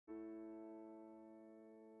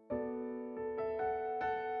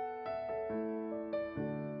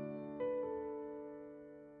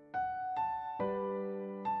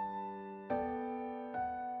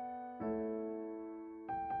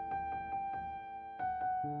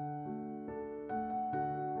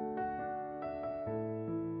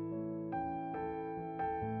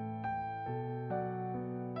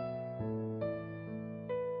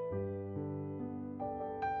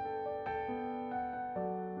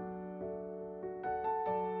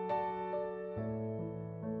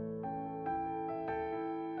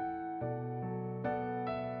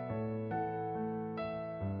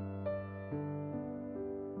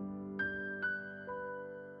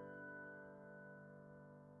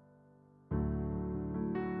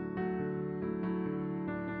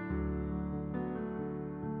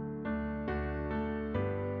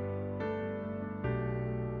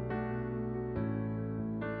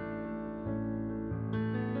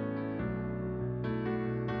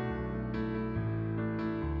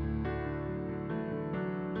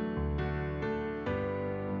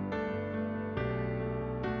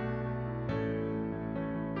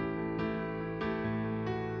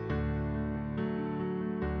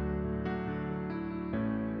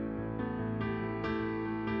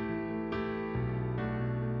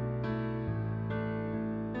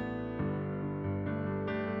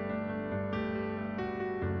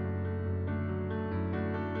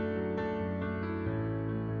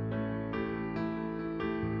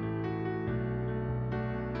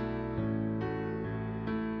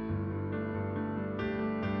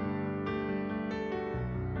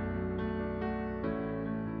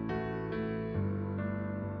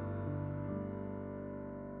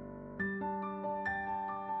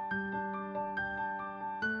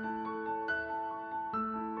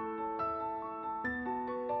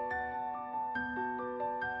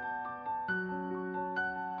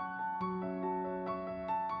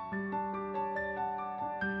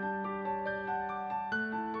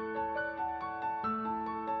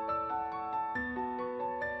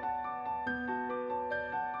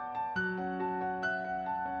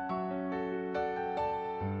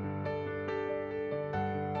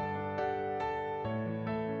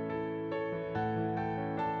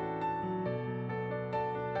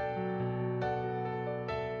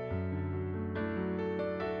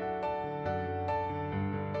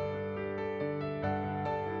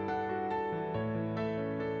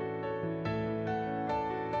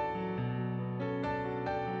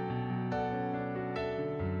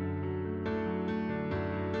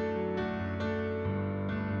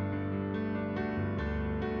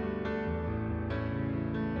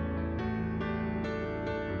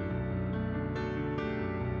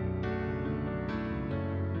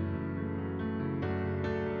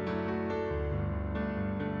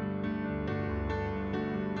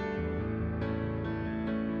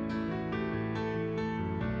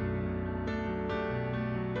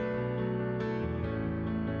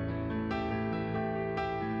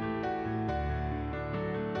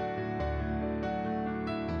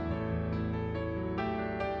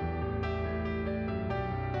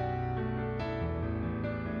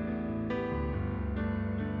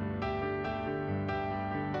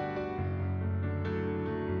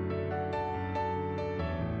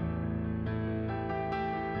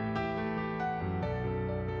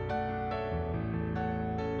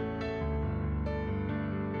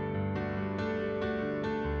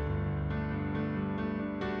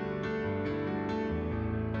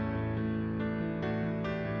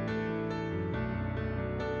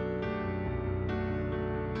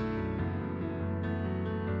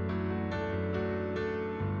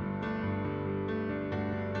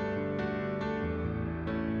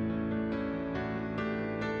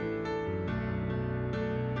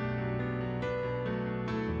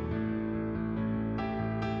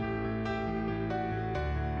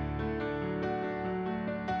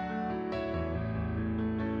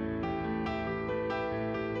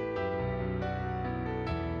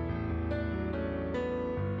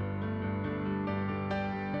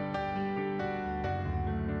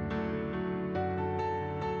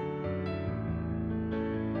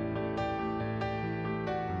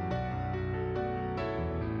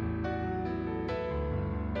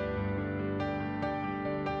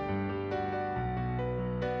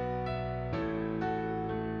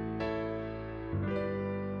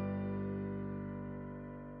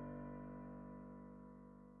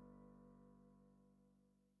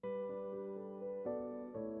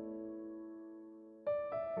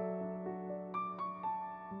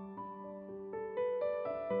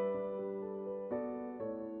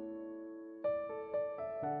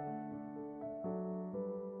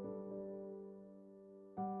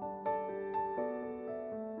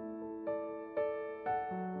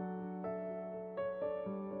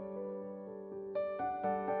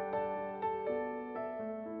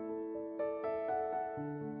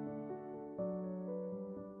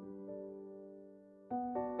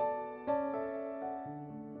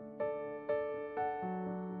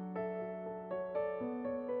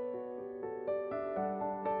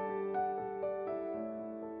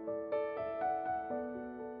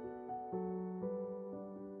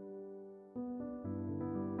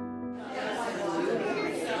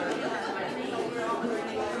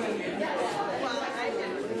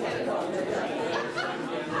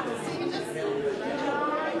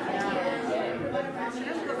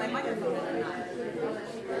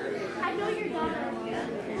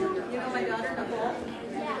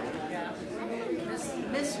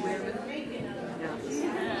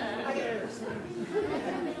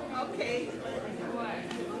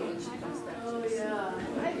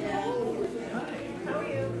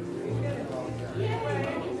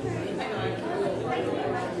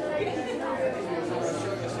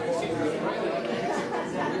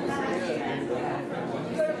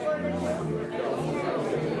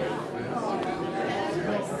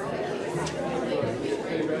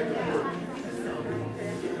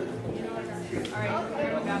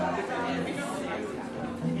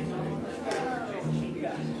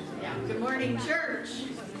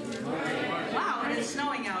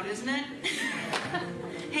isn't it?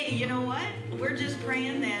 Hey, you know what? We're just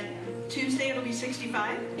praying that Tuesday it'll be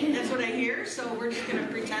 65. That's what I hear. So we're just going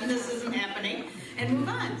to pretend this isn't happening and move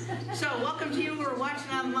on. So welcome to you who are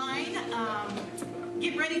watching online.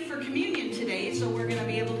 Get ready for communion today. So we're going to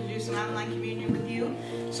be able to do some online communion with you.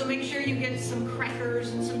 So make sure you get some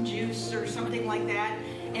crackers and some juice or something like that.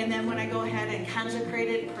 And then when I go ahead and consecrate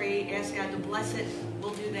it, pray, ask God to bless it.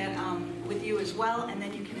 We'll do that with you as well. And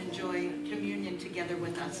then you can enjoy communion together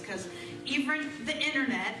with us. Because even the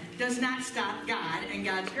internet does not stop God and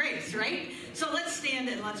God's grace, right? So let's stand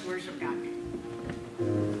and let's worship God.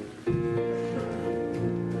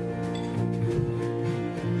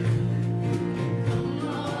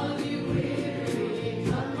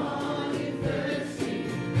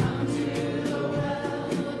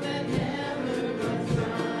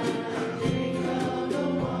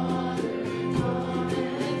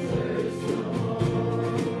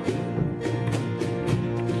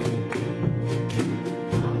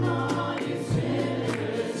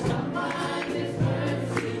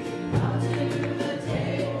 I'll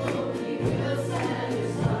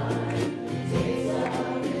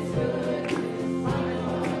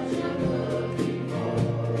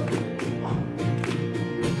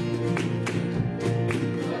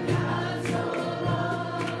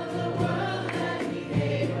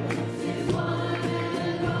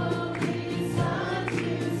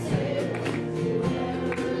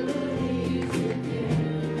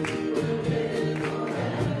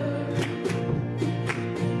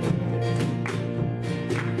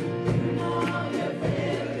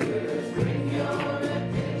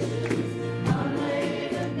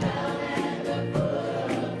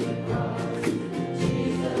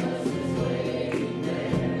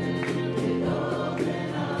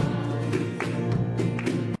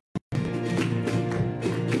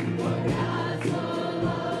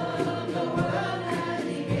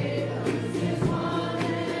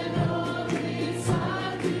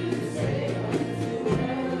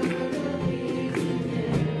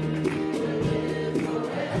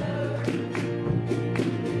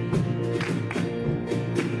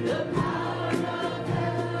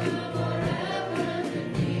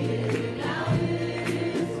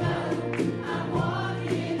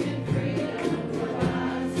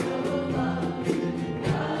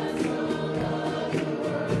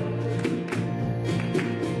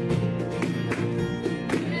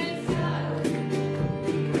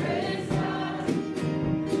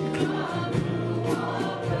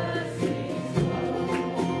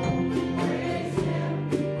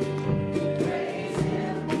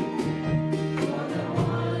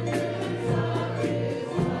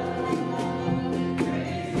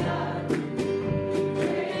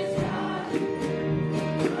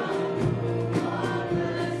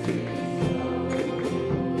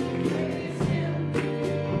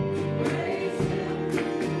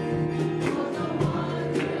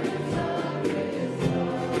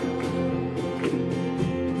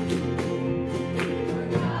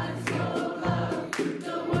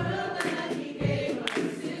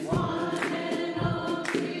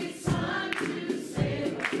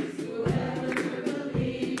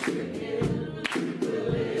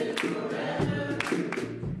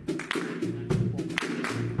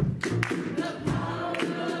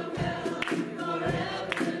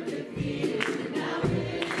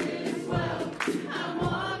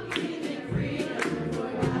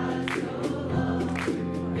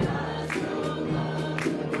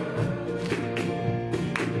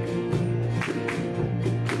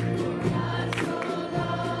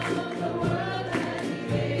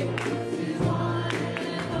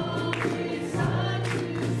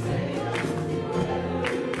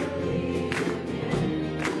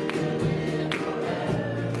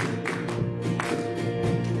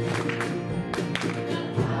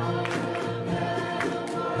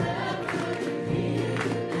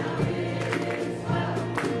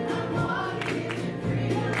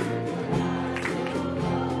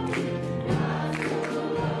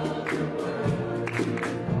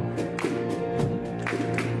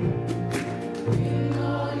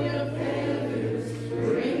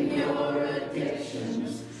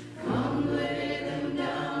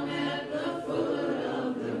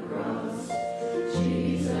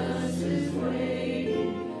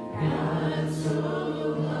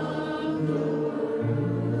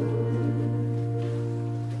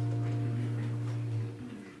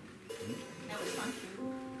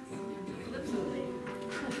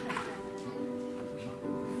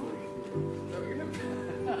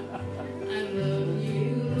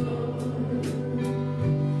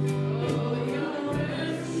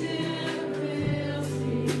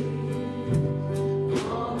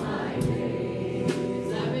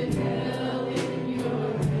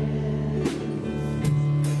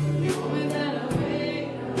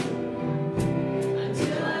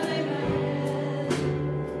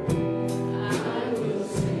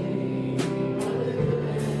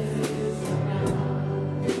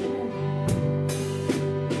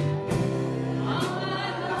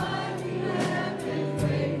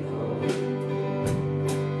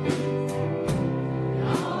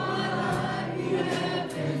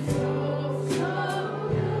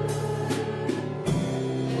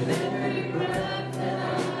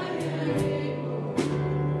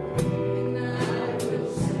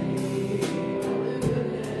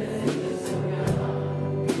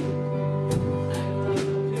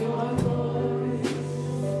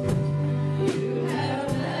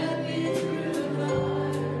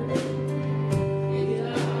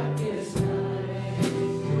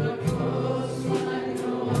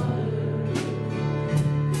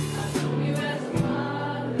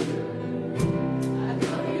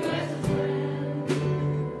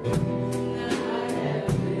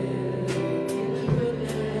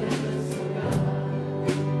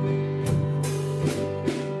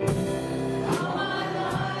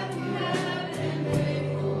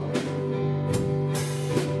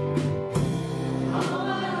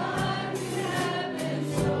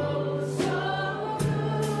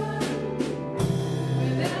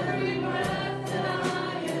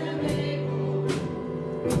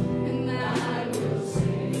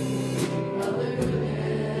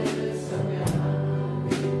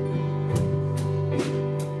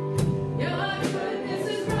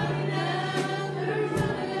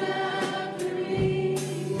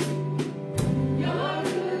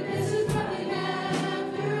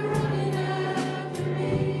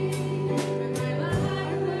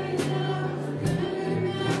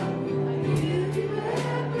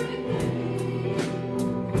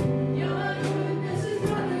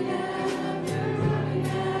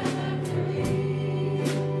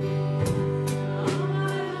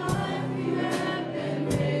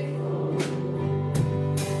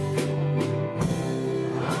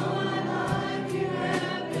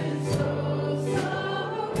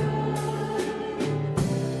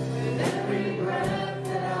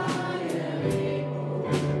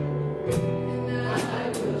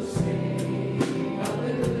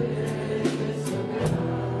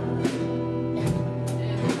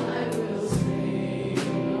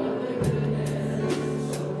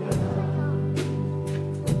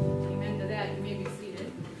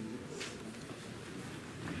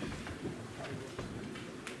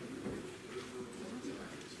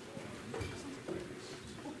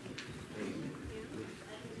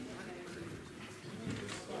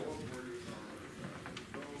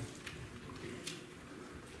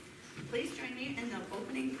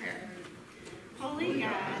opening prayer. Holy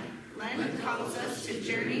God, Lent calls us to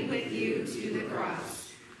journey with you to the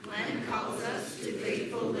cross. Lent calls us to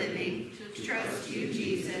faithful living, to trust you,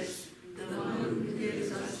 Jesus, the one who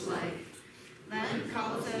gives us life. Lent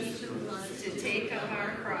calls us to take up our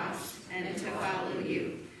cross and to follow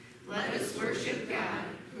you. Let us worship God,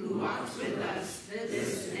 who walks with us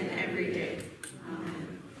this and every day.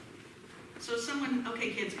 Amen. So someone, okay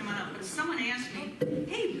kids, come on up. But someone asked me,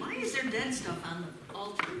 hey, why is there dead stuff on the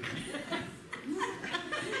altar?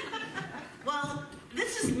 Well,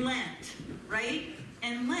 this is Lent, right?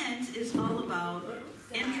 And Lent is all about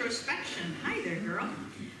introspection. Hi there, girl.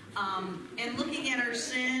 And looking at our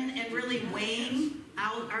sin and really weighing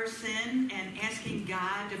out our sin and asking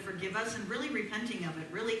God to forgive us and really repenting of it,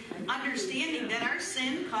 really understanding that our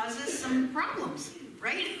sin causes some problems,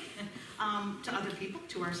 right? To other people,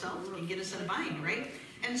 to ourselves, and get us in a bind, right?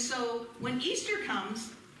 And so when Easter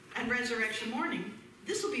comes and resurrection morning,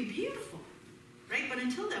 this will be beautiful, right? But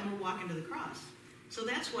until then, we're walking to the cross. So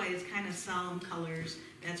that's why it's kind of solemn colors.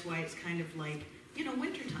 That's why it's kind of like,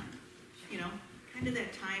 wintertime, kind of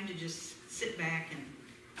that time to just sit back and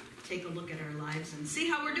take a look at our lives and see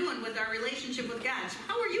how we're doing with our relationship with God. So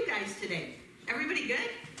how are you guys today? Everybody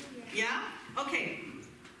good? Yeah? Okay.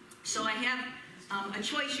 So I have a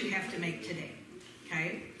choice you have to make today,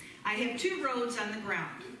 okay? I have two roads on the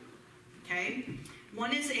ground, okay?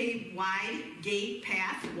 One is a wide gate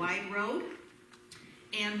path, wide road,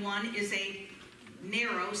 and one is a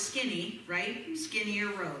narrow, skinny, right? Skinnier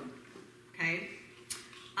road, okay?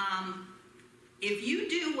 If you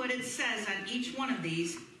do what it says on each one of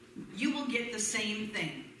these, you will get the same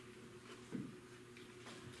thing,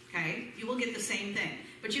 okay? You will get the same thing,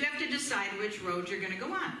 but you have to decide which road you're going to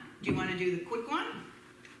go on. Do you want to do the quick one?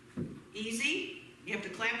 Easy. You have to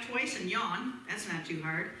clap twice and yawn. That's not too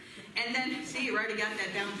hard. And then, see, you already got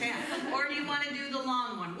that down pat. Or you want to do the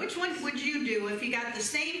long one. Which one would you do if you got the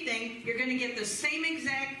same thing? You're going to get the same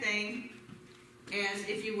exact thing as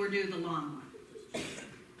if you were to do the long one.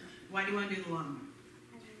 Why do you want to do the long one?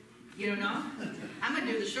 You don't know? I'm going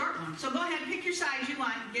to do the short one. So go ahead, pick your sides you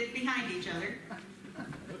want, get behind each other.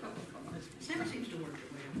 This never seems to work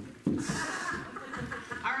that way.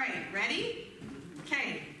 All right, ready?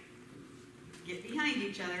 Okay. Get behind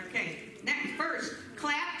each other. Okay. Next, first,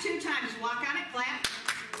 clap 2 times. Walk on it, clap.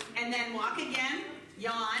 And then walk again.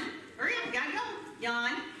 Yawn. Hurry up, gotta go.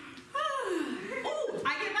 Yawn. Oh,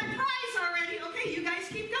 I get my prize already. Okay, you guys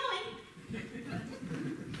keep going.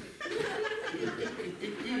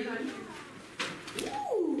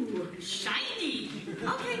 Ooh, shiny.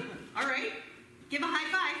 Okay, all right. Give a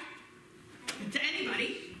high five to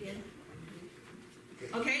anybody.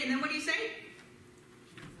 Okay, and then what do you say?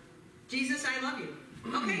 Jesus, I love you.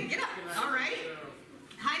 Okay, get up. All right.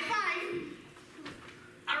 High five.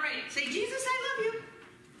 All right, say, Jesus, I love you.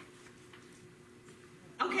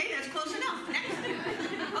 Okay, that's close enough. Next.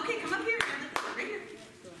 Okay, come up here. Right here.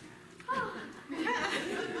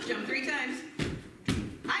 Jump 3 times.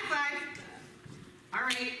 High five. All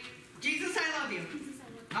right. Jesus, I love you.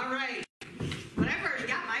 All right. But I've already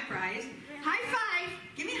got my prize. High five.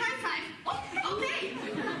 Give me a high five. Oh, okay.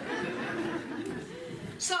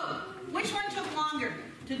 So, which one took longer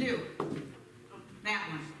to do? That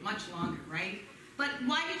one, much longer, right? But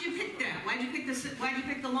why did you pick that? Why did you pick this? Why did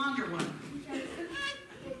you pick the longer one?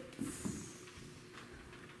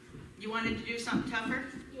 You wanted to do something tougher?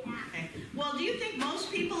 Yeah. Okay. Well, do you think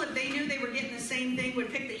most people, if they knew they were getting the same thing,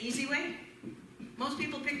 would pick the easy way? Most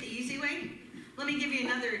people pick the easy way? Let me give you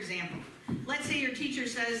another example. Let's say your teacher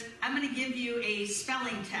says, I'm going to give you a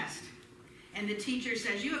spelling test. And the teacher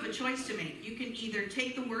says, you have a choice to make. You can either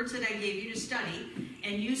take the words that I gave you to study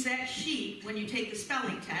and use that sheet when you take the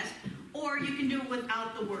spelling test, or you can do it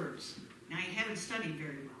without the words. Now, you haven't studied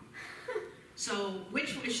very well. So,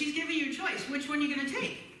 she's giving you a choice. Which one are you going to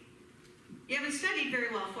take? You haven't studied very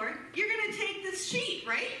well for it. You're going to take this sheet,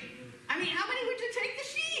 right? I mean, how many would you take the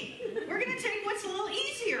sheet? We're going to take what's a little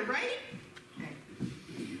easier, right? Okay.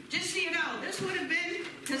 Just so you know, this would have been,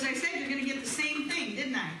 because I said you're going to get the same thing,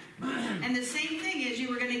 didn't I? And the same thing is you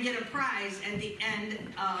were going to get a prize at the end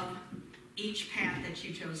of each path that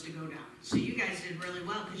you chose to go down. So you guys did really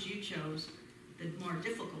well because you chose the more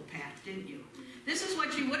difficult path, didn't you? This is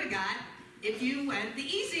what you would have got if you went the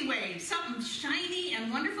easy way. Something shiny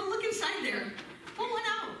and wonderful. Look inside there. Pull one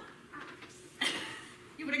out.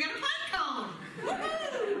 You would have got a pine cone.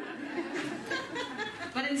 Woo-hoo!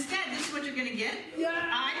 But instead, this is what you're going to get? Yeah.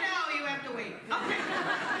 I know, you have to wait. Okay.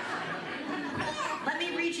 Let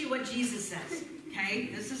me read you what Jesus says,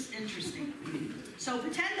 okay? This is interesting. So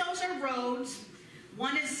pretend those are roads.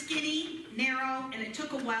 One is skinny, narrow, and it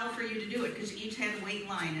took a while for you to do it because you each had a wait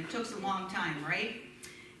line. It took a long time, right?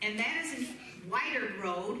 And that is a wider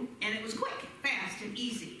road, and it was quick, fast, and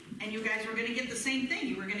easy. And you guys were going to get the same thing.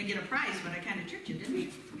 You were going to get a prize, but I kind of tricked you, didn't I?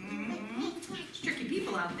 It's tricky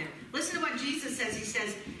people out there. Listen to what Jesus says. He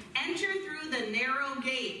says, enter through the narrow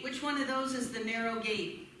gate. Which one of those is the narrow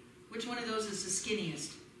gate? Which one of those is the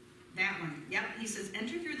skinniest? That one. Yep. He says,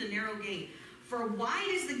 enter through the narrow gate. For wide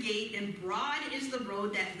is the gate and broad is the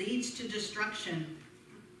road that leads to destruction.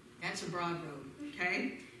 That's a broad road,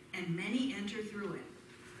 okay? And many enter through it.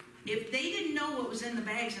 If they didn't know what was in the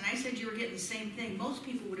bags and I said you were getting the same thing, most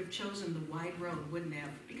people would have chosen the wide road, wouldn't they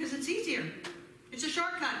have? Because it's easier. It's a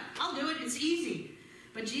shortcut. I'll do it. It's easy.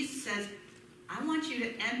 But Jesus says, I want you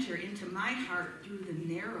to enter into my heart through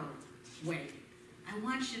the narrow way. I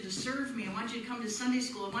want you to serve me. I want you to come to Sunday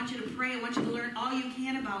school. I want you to pray. I want you to learn all you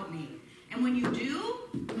can about me. And when you do,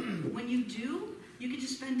 you get to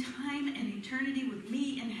spend time and eternity with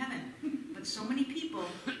me in heaven. But so many people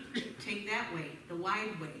take that way, the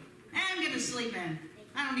wide way. I'm going to sleep in.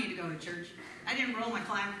 I don't need to go to church. I didn't roll my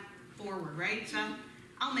clock forward, right? So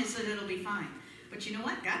I'll miss it. It'll be fine. But you know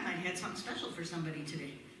what? God might have had something special for somebody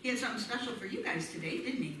today. He had something special for you guys today,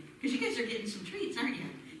 didn't he? Because you guys are getting some treats, aren't you?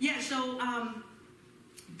 Yeah, so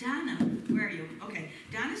Donna, where are you? Okay,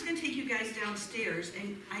 Donna's going to take you guys downstairs,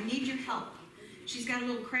 and I need your help. She's got a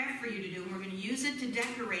little craft for you to do, and we're going to use it to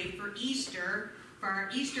decorate for Easter, for our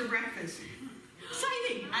Easter breakfast.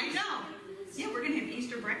 Exciting, I know. Yeah, we're going to have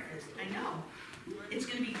Easter breakfast, I know. It's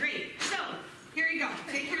going to be great. So, here you go.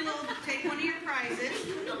 Take one of your prizes.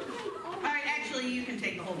 All right, actually, you can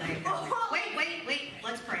take the whole bag. Wait.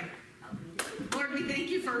 Let's pray. Lord, we thank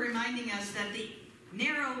you for reminding us that the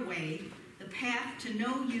narrow way, the path to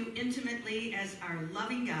know you intimately as our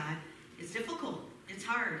loving God, is difficult. It's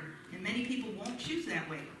hard. And many people won't choose that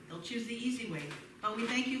way. They'll choose the easy way. But we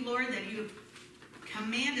thank you, Lord, that you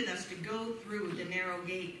commanded us to go through the narrow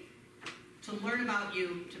gate, to learn about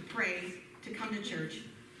you, to pray, to come to church.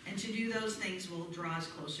 And to do those things will draw us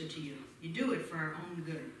closer to you. You do it for our own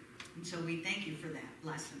good. And so we thank you for that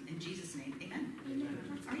lesson. In Jesus' name, amen.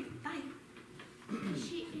 All right, bye.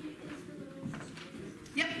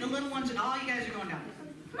 Yep, the little ones, and all you guys are going down.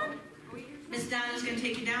 Come on. Miss Donna's going to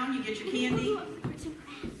take you down. You get your candy.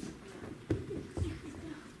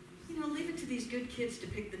 You know, leave it to these good kids to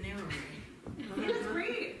pick the narrow way. That's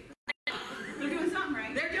great. They're doing something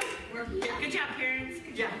right. They're doing. Yeah. Good job, parents.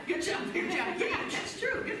 Good job. Good job. Yeah, that's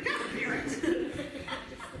true. Good job, parents.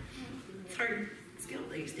 It's hard skill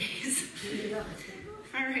these days.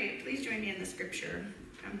 All right, please join me in the scripture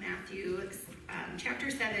from Matthew chapter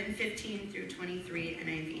 7, 15 through 23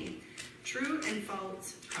 NIV. True and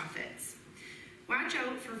false prophets. Watch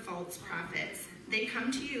out for false prophets. They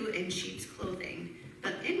come to you in sheep's clothing,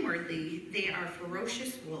 but inwardly they are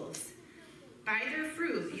ferocious wolves. By their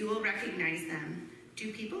fruit you will recognize them.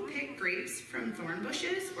 Do people pick grapes from thorn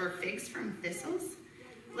bushes or figs from thistles?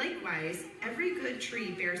 Likewise, every good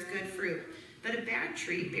tree bears good fruit, but a bad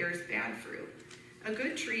tree bears bad fruit. A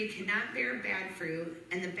good tree cannot bear bad fruit,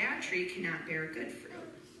 and the bad tree cannot bear good fruit.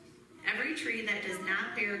 Every tree that does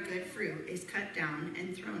not bear good fruit is cut down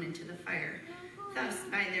and thrown into the fire. Thus,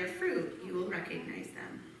 by their fruit, you will recognize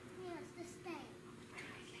them.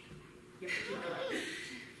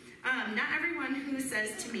 Not everyone who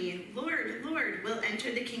says to me, Lord, Lord, will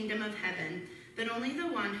enter the kingdom of heaven, but only the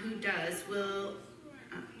one who does the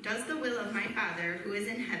will of my Father who is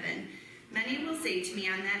in heaven. Many will say to me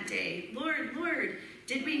on that day, Lord, Lord,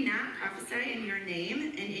 did we not prophesy in your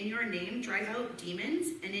name, and in your name drive out demons,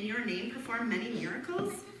 and in your name perform many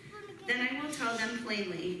miracles? Then I will tell them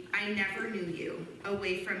plainly, I never knew you.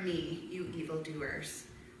 Away from me, you evildoers.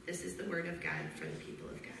 This is the word of God for the people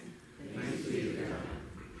of God. Thanks be to God.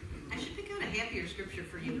 I should pick out a happier scripture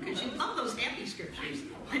for you because you love those happy scriptures.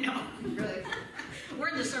 I know. Really. We're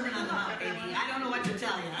in the Sermon on the Mount, baby. I don't know what to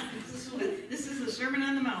tell you. This is the Sermon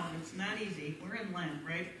on the Mount. It's not easy. We're in Lent,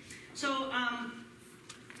 right? So,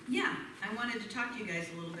 yeah, I wanted to talk to you guys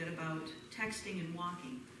a little bit about texting and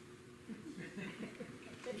walking.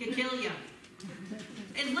 It can kill you.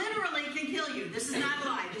 It literally can kill you. This is not a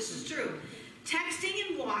lie. This is true. Texting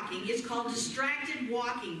and walking is called distracted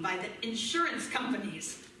walking by the insurance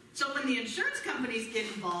companies. So when the insurance companies get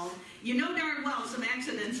involved, you know darn well some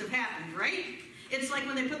accidents have happened, right? It's like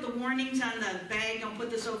when they put the warnings on the bag, don't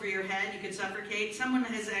put this over your head, you could suffocate. Someone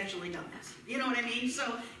has actually done this. You know what I mean?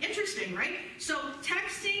 So, interesting, right? So,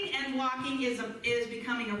 texting and walking is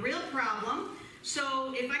becoming a real problem.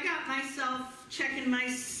 So, if I got myself checking my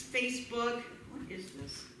Facebook, what is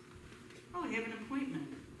this? Oh, I have an appointment.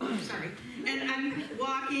 Oh, sorry. And I'm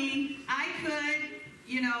walking, I could,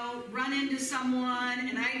 run into someone,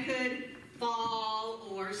 and I could fall,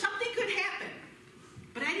 or something could happen.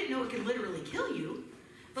 But I didn't know it could literally kill you.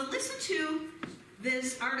 But listen to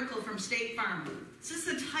this article from State Farm. This is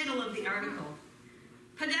the title of the article.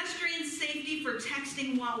 Pedestrian Safety for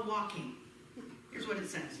Texting While Walking. Here's what it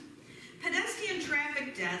says. Pedestrian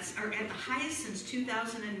traffic deaths are at the highest since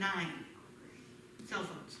 2009. Cell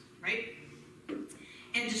phones, right?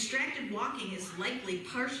 And distracted walking is likely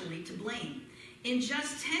partially to blame. In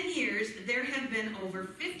just 10 years, there have been over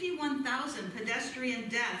 51,000 pedestrian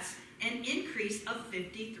deaths, an increase of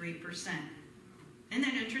 53%. Isn't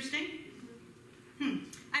that interesting?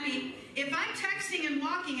 I mean, if I'm texting and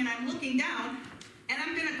walking and I'm looking down and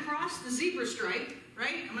I'm going to cross the zebra stripe,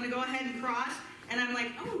 right? I'm going to go ahead and cross, and I'm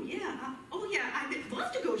like, oh yeah, I'd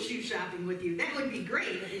love to go shoe shopping with you. That would be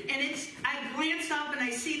great. And I glance up and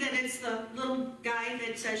I see that it's the little guy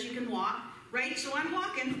that says you can walk, right? So I'm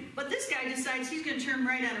walking, but this guy decides he's going to turn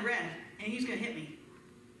right on a red and he's going to hit me.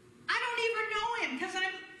 I don't even know him because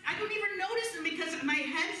I don't even notice him because my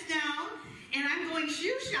head's down and I'm going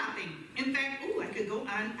shoe shopping. In fact, I could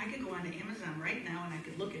go on to Amazon right now and I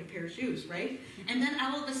could look at a pair of shoes, right? And then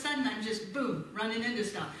all of a sudden I'm just, boom, running into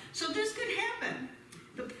stuff. So this could happen.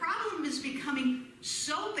 The problem is becoming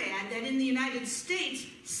so bad that in the United States,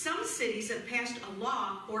 some cities have passed a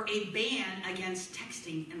law or a ban against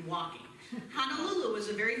texting and walking. Honolulu was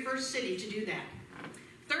the very first city to do that.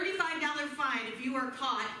 $35 fine if you are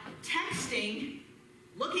caught texting,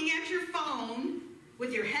 looking at your phone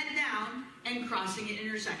with your head down, and crossing an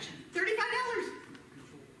intersection. $35.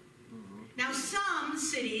 Now, some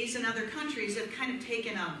cities and other countries have kind of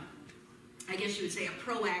taken I guess you would say, a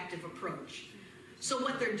proactive approach. So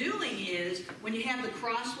what they're doing is, when you have the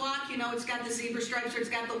crosswalk, you know, it's got the zebra stripes or it's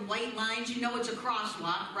got the white lines, you know it's a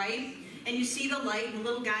crosswalk, right? And you see the light and the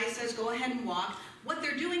little guy says, go ahead and walk. What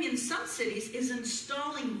they're doing in some cities is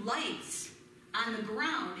installing lights on the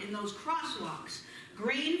ground in those crosswalks.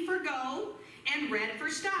 Green for go, and red for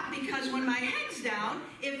stop, because when my head's down,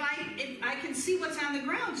 if I can see what's on the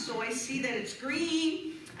ground, so I see that it's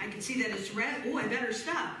green, I can see that it's red, I better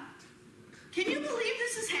stop. Can you believe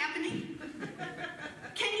this is happening?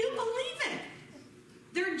 Can you believe it?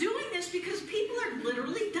 They're doing this because people are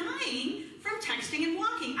literally dying from texting and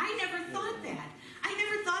walking. I never thought that. I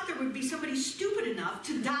never thought there would be somebody stupid enough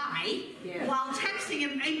to die while texting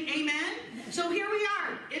and amen? So here we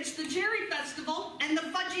are. It's the Cherry Festival, and the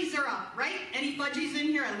fudgies are up, right? Any fudgies in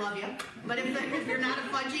here? I love you. But if you're not a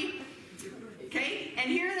fudgy, okay?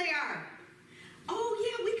 And here they are.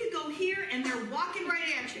 Oh, yeah, we could go here, and they're walking right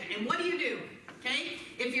at you. And what do? Okay?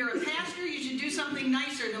 If you're a pastor, you should do something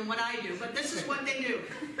nicer than what I do. But this is what they do.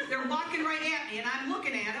 They're walking right at me, and I'm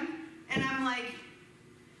looking at them, and I'm like,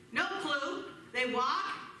 no clue. They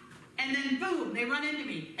walk, and then boom, they run into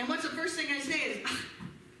me. And what's the first thing I say is,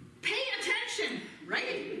 pay attention,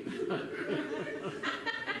 right?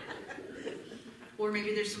 Or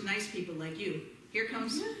maybe there's some nice people like you. Here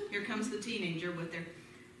comes the teenager with their,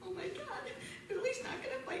 oh my God, Billy's not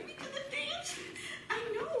going to invite me to the dance. I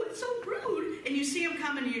know, it's so rude. And you see him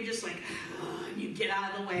coming, and you're just like, oh, and you get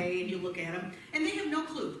out of the way, and you look at them, and they have no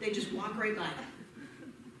clue. They just walk right by,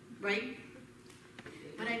 right?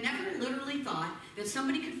 But I never literally thought that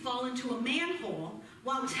somebody could fall into a manhole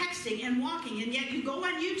while texting and walking, and yet you go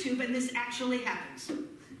on YouTube and this actually happens.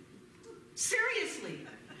 Seriously.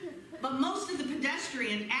 But most of the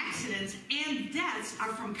pedestrian accidents and deaths are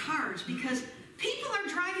from cars because people are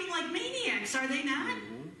driving like maniacs, are they not?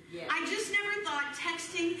 Yeah. I just never thought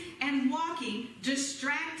texting and walking,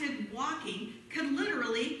 distracted walking, could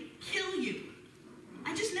literally kill you.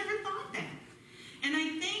 I just never thought that. And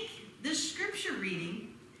I think this scripture reading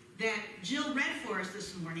that Jill read for us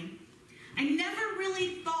this morning, I never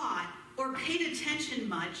really thought or paid attention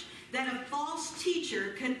much that a false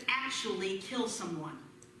teacher could actually kill someone.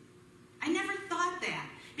 I never thought that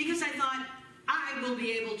because I thought, I will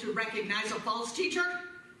be able to recognize a false teacher.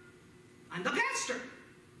 I'm the pastor.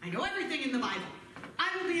 I know everything in the Bible.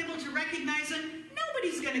 I will be able to recognize them.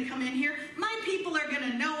 Nobody's going to come in here. My people are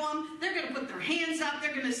going to know them. They're going to put their hands up.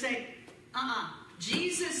 They're going to say,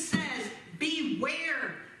 Jesus says,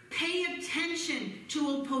 beware. Pay attention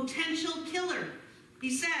to a potential killer.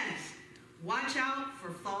 He says, watch out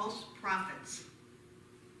for false prophets.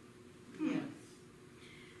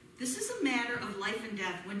 This is a matter of life and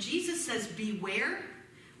death. When Jesus says beware,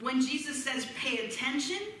 when Jesus says pay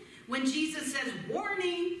attention, when Jesus says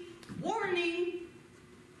warning, warning,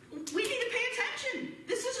 we need to pay attention.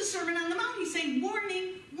 This is a Sermon on the Mount. He's saying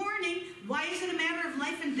warning, warning. Why is it a matter of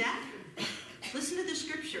life and death? Listen to the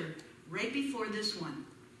scripture right before this one.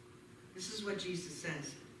 This is what Jesus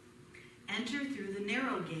says. Enter through the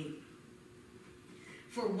narrow gate.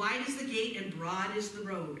 For wide is the gate and broad is the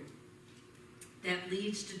road that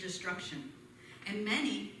leads to destruction, and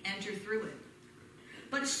many enter through it.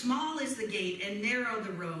 But small is the gate and narrow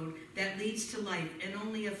the road that leads to life, and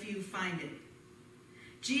only a few find it.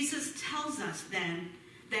 Jesus tells us then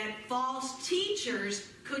that false teachers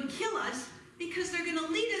could kill us because they're going to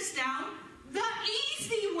lead us down the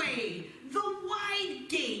easy way, the wide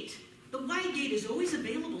gate. The wide gate is always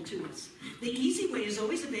available to us. The easy way is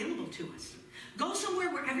always available to us. Go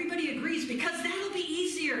somewhere where everybody agrees because that'll be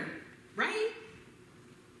easier, right?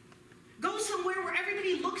 Go somewhere where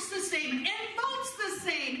everybody looks the same and votes the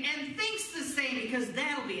same and thinks the same because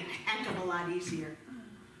that'll be a heck of a lot easier,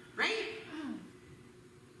 right?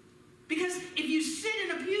 Because if you sit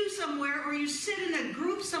in a pew somewhere or you sit in a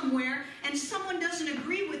group somewhere and someone doesn't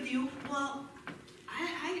agree with you, well,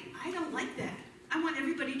 I don't like that. I want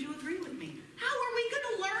everybody to agree with me. How are we going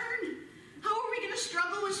to learn? How are we going to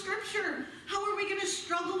struggle with Scripture? How are we going to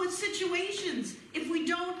struggle with situations if we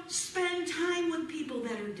don't spend time with people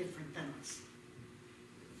that are different than us?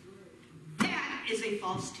 That is a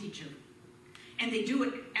false teacher. And they do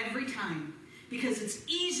it every time because it's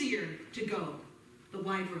easier to go the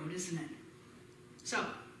wide road, isn't it? So,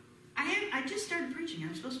 I just started preaching.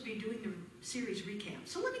 I'm supposed to be doing the series recap.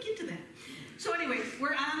 So let me get to that. So anyway,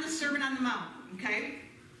 we're on the Sermon on the Mount, okay?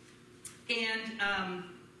 And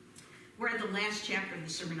we're at the last chapter of the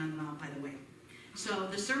Sermon on the Mount, by the way. So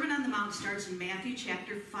the Sermon on the Mount starts in Matthew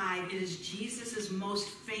chapter 5. It is Jesus' most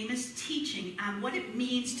famous teaching on what it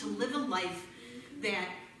means to live a life that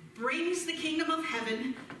brings the kingdom of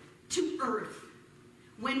heaven to earth.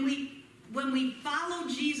 When we follow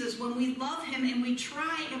Jesus, when we love him and we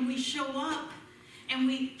try and we show up and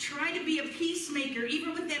we try to be a peacemaker,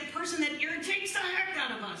 even with that person that irritates the heck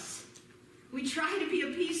out of us. We try to be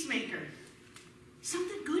a peacemaker.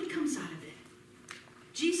 Something good comes out of it.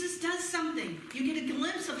 Jesus does something. You get a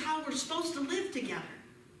glimpse of how we're supposed to live together.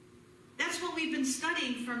 That's what we've been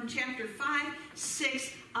studying from chapter 5,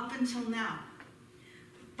 6, up until now.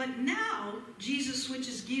 But now, Jesus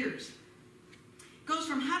switches gears. Goes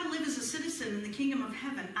from how to live as a citizen in the kingdom of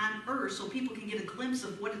heaven on earth so people can get a glimpse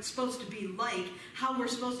of what it's supposed to be like, how we're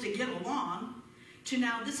supposed to get along, to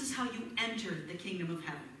now this is how you enter the kingdom of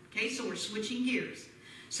heaven. Okay, so we're switching gears.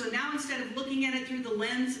 So now instead of looking at it through the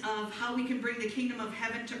lens of how we can bring the kingdom of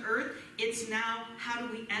heaven to earth, it's now how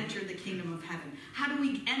do we enter the kingdom of heaven? How do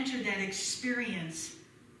we enter that experience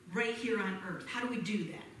right here on earth? How do we do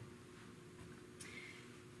that?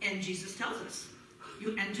 And Jesus tells us,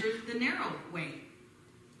 you enter the narrow way.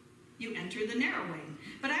 You enter the narrow way.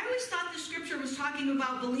 But I always thought the scripture was talking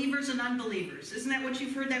about believers and unbelievers. Isn't that what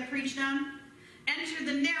you've heard that preached on? Enter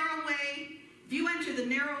the narrow way. If you enter the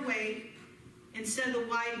narrow way instead of the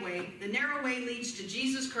wide way, the narrow way leads to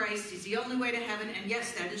Jesus Christ. He's the only way to heaven, and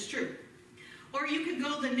yes, that is true. Or you could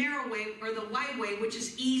go the narrow way or the wide way, which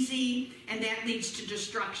is easy, and that leads to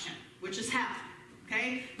destruction, which is hell.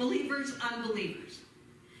 Okay? Believers, unbelievers.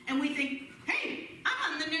 And we think, hey,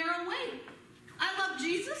 I'm on the narrow way. I love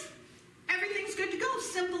Jesus. Everything's good to go.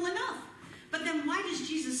 Simple enough. But then why does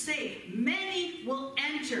Jesus say, many will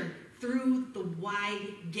enter through the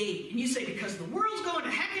wide gate? And you say, because the world's going to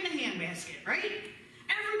heck in a handbasket, right?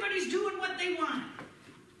 Everybody's doing what they want.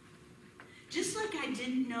 Just like I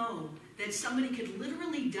didn't know that somebody could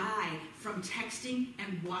literally die from texting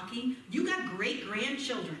and walking. You got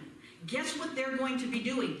great-grandchildren. Guess what they're going to be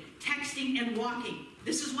doing? Texting and walking.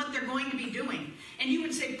 This is what they're going to be doing. And you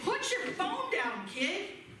would say, put your phone down, kid.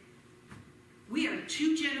 We are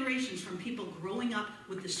 2 generations from people growing up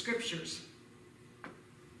with the scriptures.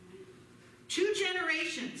 2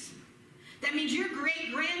 generations. That means your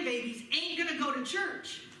great-grandbabies ain't going to go to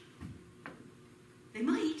church. They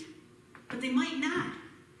might, but they might not.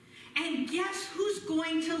 And guess who's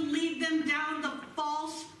going to lead them down the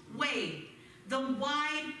false way? The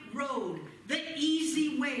wide road, the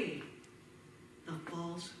easy way. The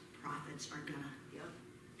false prophets are gonna. Yep.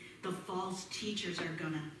 The false teachers are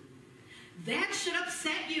gonna. That should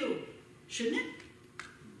upset you, shouldn't it?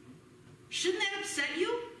 Shouldn't that upset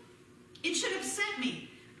you? It should upset me.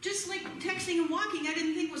 Just like texting and walking, I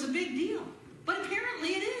didn't think was a big deal. But apparently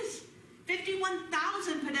it is.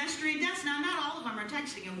 51,000 pedestrian deaths. Now, not all of them are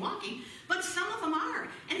texting and walking, but some of them are,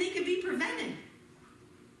 and they can be prevented.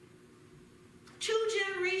 2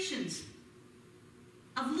 generations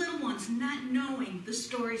of little ones not knowing the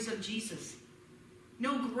stories of Jesus.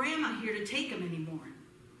 No grandma here to take them anymore.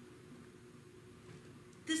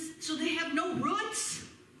 So they have no roots.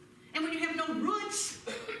 And when you have no roots,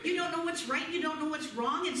 you don't know what's right, you don't know what's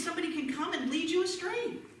wrong, and somebody can come and lead you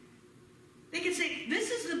astray. They can say, this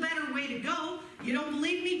is the better way to go. You don't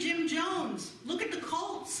believe me? Jim Jones. Look at the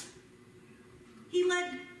cults. He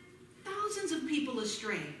led thousands of people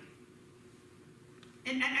astray.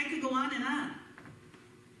 And I could go on and on.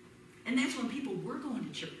 And that's when people were going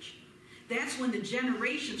to church. That's when the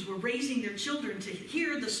generations were raising their children to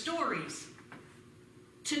hear the stories,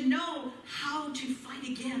 to know how to fight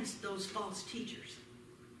against those false teachers.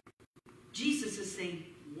 Jesus is saying,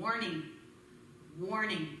 warning,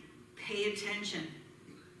 warning, pay attention.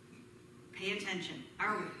 Pay attention.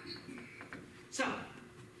 Are we? So,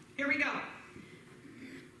 here we go.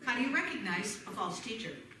 How do you recognize a false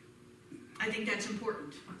teacher? I think that's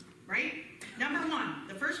important, right? Number one,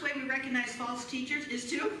 the first way we recognize false teachers is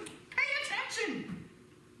to pay attention.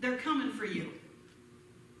 They're coming for you.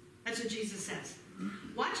 That's what Jesus says.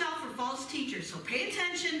 Watch out for false teachers. So pay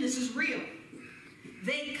attention. This is real.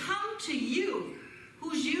 They come to you.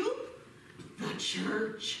 Who's you? The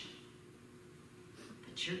church.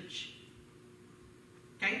 The church.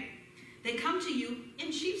 Okay? They come to you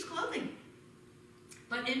in sheep's clothing.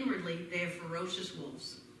 But inwardly, they are ferocious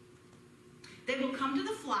wolves. They will come to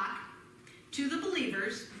the flock, to the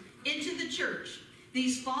believers, into the church.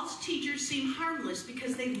 These false teachers seem harmless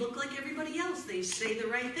because they look like everybody else. They say the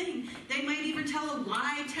right thing. They might even tell a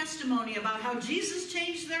live testimony about how Jesus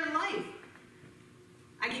changed their life.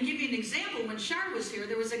 I can give you an example. When Shar was here,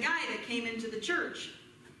 there was a guy that came into the church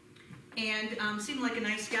and seemed like a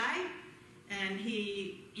nice guy. And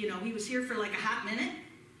he was here for like a hot minute.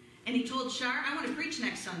 And he told Shar, I want to preach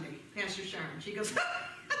next Sunday, Pastor Shar. And she goes,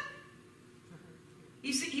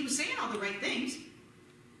 he was saying all the right things.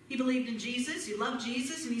 He believed in Jesus. He loved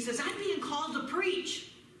Jesus. And he says, I'm being called to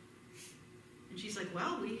preach. And she's like,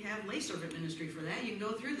 well, we have lay servant ministry for that. You can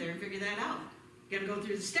go through there and figure that out. You got to go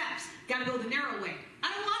through the steps. Got to go the narrow way.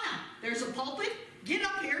 I don't want to. There's a pulpit. Get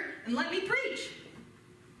up here and let me preach.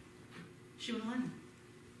 She wouldn't let him.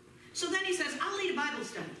 So then he says, I'll lead a Bible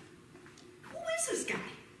study. Who is this guy?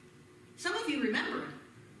 Some of you remember him.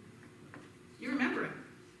 You remember him.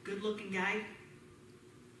 Good-looking guy.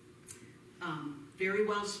 Very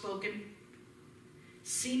well-spoken.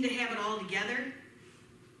 Seemed to have it all together.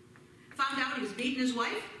 Found out he was beating his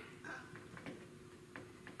wife.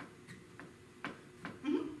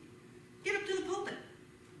 Get up to the pulpit.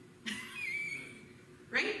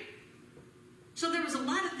 Right? So there was a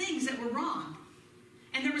lot of things that were wrong.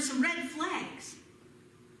 And there were some red flags.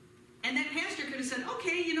 And that pastor could have said,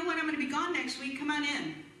 okay, you know what, I'm going to be gone next week, come on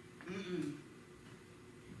in.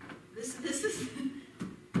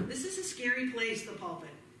 This is a scary place, the pulpit.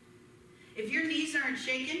 If your knees aren't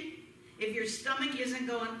shaking, if your stomach isn't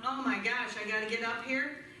going, oh my gosh, I got to get up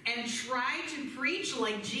here and try to preach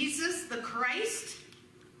like Jesus the Christ,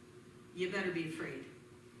 you better be afraid.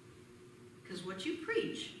 Because what you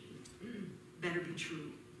preach better be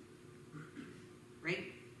true.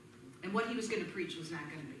 Right? And what he was going to preach was not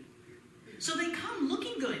going to be. So they come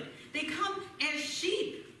looking good. They come as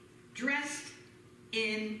sheep dressed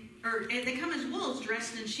in, and they come as wolves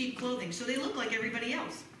dressed in sheep clothing. So they look like everybody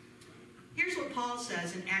else. Here's what Paul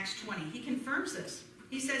says in Acts 20. He confirms this.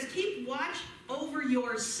 He says, keep watch over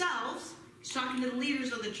yourselves. He's talking to the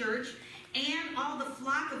leaders of the church. And all the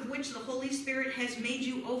flock of which the Holy Spirit has made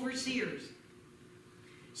you overseers.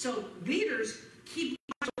 So leaders, keep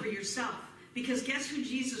watch over yourself. Because guess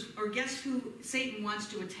who Satan wants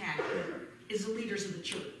to attack? Is the leaders of the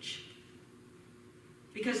church.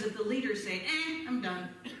 Because if the leaders say, I'm done.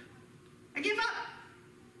 I give up.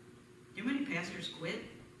 Do you know how many pastors quit?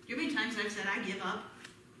 Do you know how many times I've said I give up?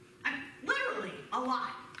 Literally, a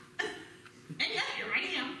lot. And yet, here I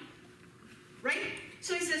am. Right?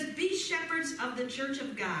 So he says, be shepherds of the church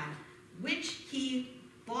of God, which he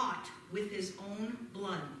bought with his own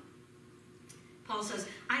blood. Paul says,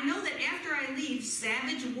 I know that after I leave,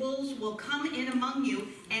 savage wolves will come in among you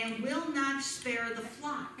and will not spare the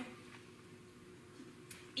flock.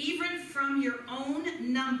 Even from your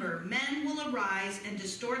own number, men will arise and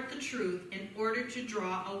distort the truth in order to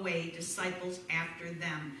draw away disciples after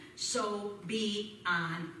them. So be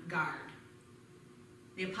on guard.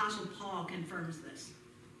 The Apostle Paul confirms this.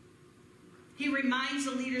 He reminds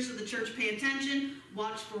the leaders of the church, pay attention,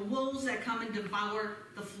 watch for wolves that come and devour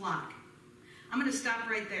the flock. I'm going to stop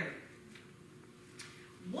right there.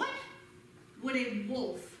 What would a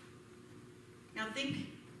wolf, now think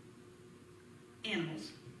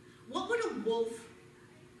animals, what would a wolf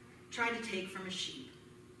try to take from a sheep?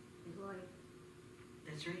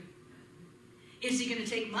 That's right. Is he going to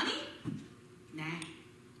take money? Nah.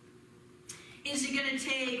 Is he going to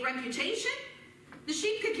take reputation? The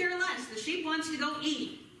sheep could care less. The sheep wants to go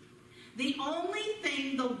eat. The only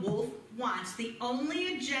thing the wolf wants, the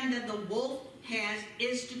only agenda the wolf has,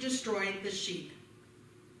 is to destroy the sheep.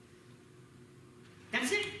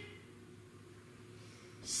 That's it.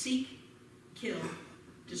 Seek, kill,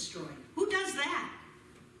 destroy. Who does that?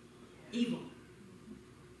 Evil.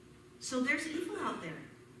 So there's evil out there.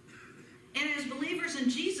 And as believers in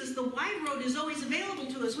Jesus, the wide road is always available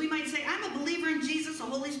to us. We might say, I'm a believer in Jesus, the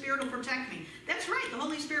Holy Spirit will protect me. That's right, the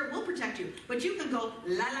Holy Spirit will protect you. But you can go,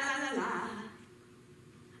 la, la, la, la, la.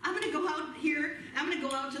 I'm going to go out here, I'm going to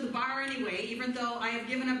go out to the bar anyway, even though I have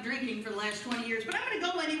given up drinking for the last 20 years. But I'm going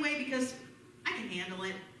to go anyway because I can handle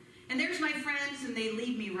it. And there's my friends, and they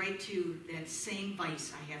lead me right to that same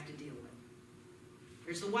vice I have to deal with.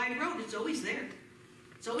 There's the wide road. It's always there.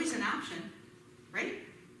 It's always an option, right?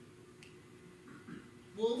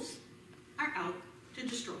 Wolves are out to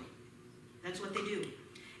destroy. That's what they do.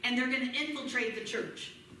 And they're going to infiltrate the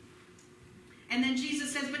church. And then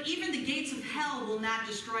Jesus says, but even the gates of hell will not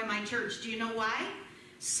destroy my church. Do you know why?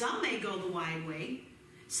 Some may go the wide way.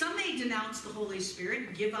 Some may denounce the Holy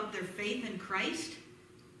Spirit, give up their faith in Christ.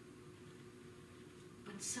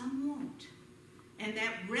 But some won't. And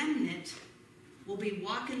that remnant will be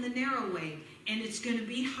walking the narrow way. And it's going to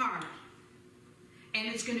be hard. And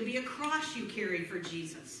it's going to be a cross you carry for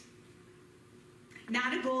Jesus.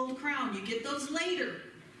 Not a gold crown. You get those later.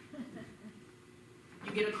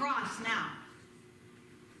 You get a cross now.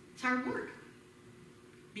 It's hard work.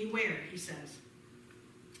 Beware, he says.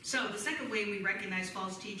 So the second way we recognize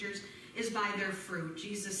false teachers is by their fruit.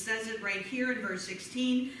 Jesus says it right here in verse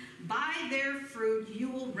 16. By their fruit you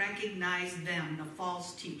will recognize them, the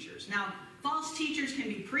false teachers. Now, false teachers can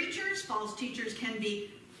be preachers. False teachers can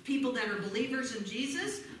be people that are believers in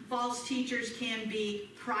Jesus. False teachers can be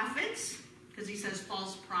prophets, because he says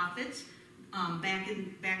false prophets. Back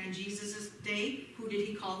in Jesus' day, who did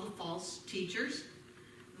he call the false teachers?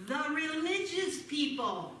 The religious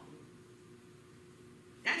people.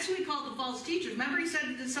 That's who he called the false teachers. Remember he said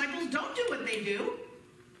to the disciples, don't do what they do.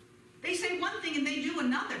 They say one thing and they do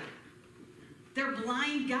another. They're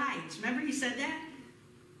blind guides. Remember he said that?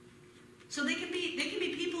 So they can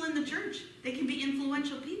be people in the church. They can be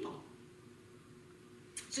influential people.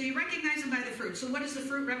 So you recognize them by the fruit. So what does the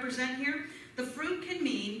fruit represent here? The fruit can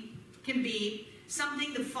be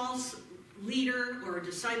something the false leader or a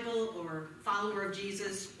disciple or follower of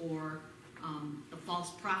Jesus or the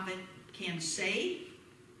false prophet can say.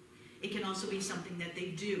 It can also be something that they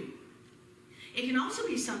do. It can also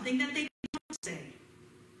be something that they don't say.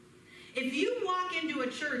 If you walk into a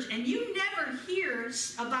church and you never hear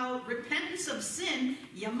about repentance of sin,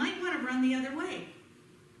 you might want to run the other way.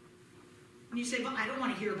 And you say, well, I don't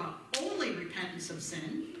want to hear about only repentance of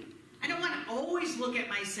sin. I don't want to always look at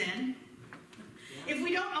my sin. If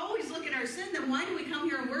we don't always look at our sin, then why do we come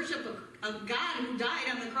here and worship a God who died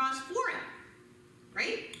on the cross for it?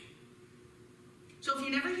 Right? So if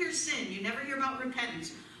you never hear sin, you never hear about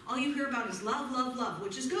repentance, all you hear about is love, love, love,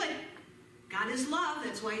 which is good. God is love.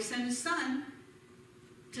 That's why he sent his son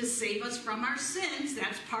to save us from our sins.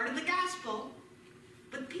 That's part of the gospel.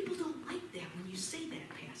 But people don't like that when you say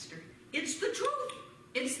that, Pastor. It's the truth.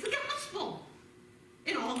 It's the gospel.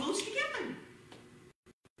 It all goes together.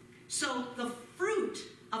 So the fruit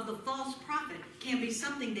of the false prophet can be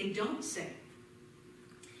something they don't say.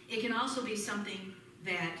 It can also be something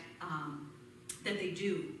that they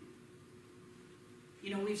do.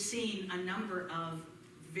 You know, we've seen a number of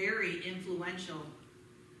very influential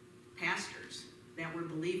pastors that were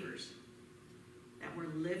believers, that were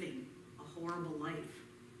living a horrible life.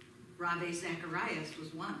 Ravi Zacharias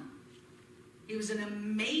was one. He was an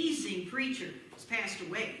amazing preacher. He's passed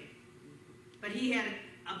away. But he had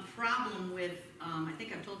a problem with, I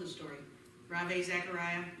think I've told this story. Ravi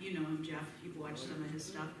Zacharias, you know him, Jeff. You've watched some of his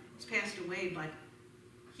stuff. He's passed away, but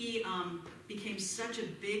he became such a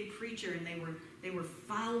big preacher, and they were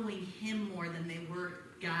following him more than they were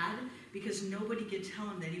God, because nobody could tell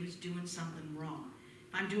him that he was doing something wrong.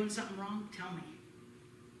 If I'm doing something wrong, tell me.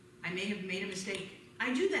 I may have made a mistake.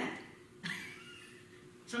 I do that.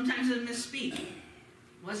 Sometimes I misspeak. It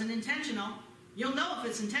wasn't intentional. You'll know if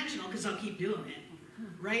it's intentional because I'll keep doing it.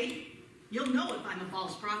 Right? You'll know if I'm a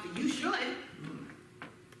false prophet. You should.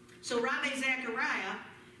 So Ravi Zacharias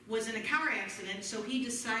was in a car accident, so he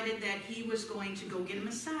decided that he was going to go get a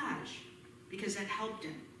massage because that helped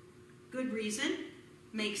him. Good reason.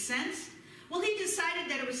 Makes sense. Well, he decided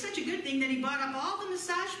that it was such a good thing that he bought up all the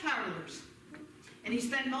massage parlors. And he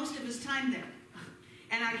spent most of his time there.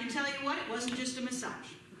 And I can tell you what, it wasn't just a massage.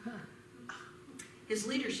 His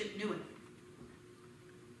leadership knew it.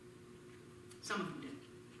 Some of them did.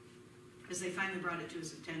 Because they finally brought it to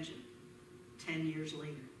his attention 10 years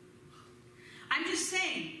later. I'm just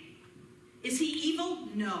saying, is he evil?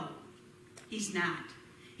 No, he's not.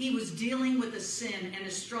 He was dealing with a sin and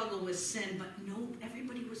a struggle with sin, but no,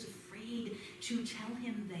 everybody was afraid to tell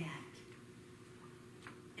him that.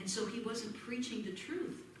 And so he wasn't preaching the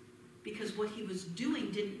truth, because what he was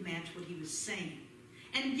doing didn't match what he was saying.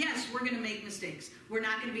 And yes, we're going to make mistakes. We're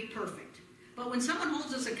not going to be perfect. But when someone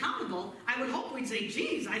holds us accountable, I would hope we'd say,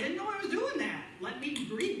 geez, I didn't know I was doing that. Let me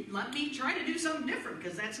try to do something different,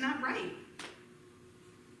 because that's not right.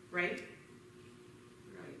 Right?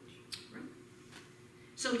 Right.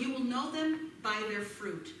 So you will know them by their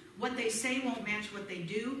fruit. What they say won't match what they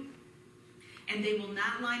do, and they will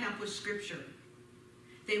not line up with Scripture.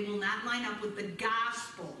 They will not line up with the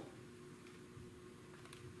gospel.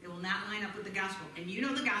 It will not line up with the gospel. And you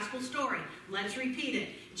know the gospel story. Let's repeat it.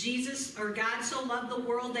 Jesus, or God, so loved the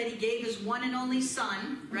world that he gave his one and only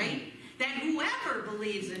Son, right? That whoever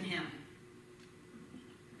believes in him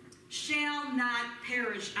shall not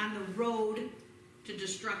perish on the road to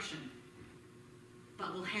destruction,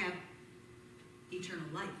 but will have eternal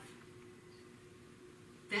life.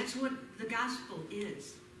 That's what the gospel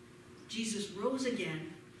is. Jesus rose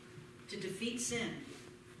again to defeat sin.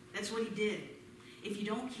 That's what he did. If you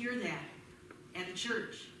don't hear that at a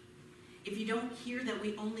church, if you don't hear that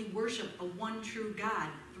we only worship a one true God,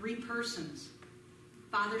 3 persons,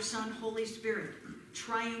 Father, Son, Holy Spirit,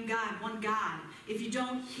 triune God, one God, if you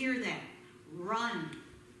don't hear that, run.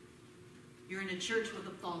 You're in a church with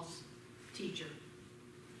a false teacher.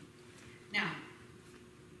 Now,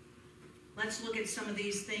 let's look at some of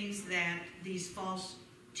these things that these false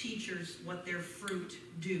teachers, what their fruit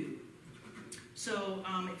do. So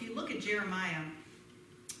if you look at Jeremiah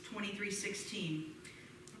 23:16,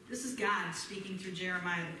 this is God speaking through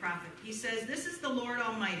Jeremiah the prophet. He says, "This is the Lord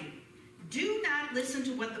Almighty. Do not listen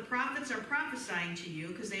to what the prophets are prophesying to you,"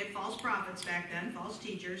 because they had false prophets back then, false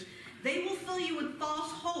teachers. "They will fill you with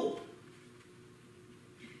false hope.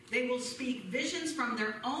 They will speak visions from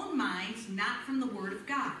their own minds, not from the word of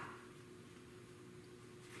God."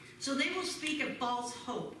 So they will speak a false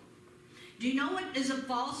hope. Do you know what is a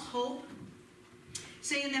false hope?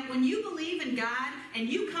 Saying that when you believe in God and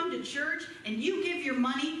you come to church and you give your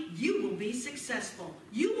money, you will be successful.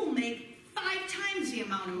 You will make 5 times the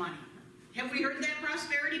amount of money. Have we heard that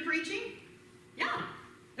prosperity preaching? Yeah.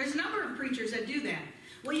 There's a number of preachers that do that.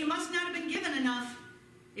 Well, you must not have been given enough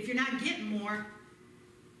if you're not getting more.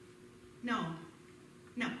 No.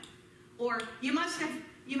 Or you must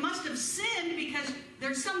have sinned because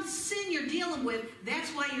there's some sin you're dealing with. That's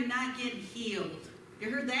why you're not getting healed. You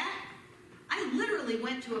heard that? I literally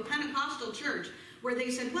went to a Pentecostal church where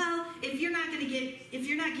they said, well, if you're not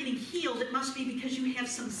getting healed, it must be because you have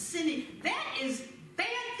some sin. That is bad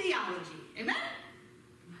theology. Amen?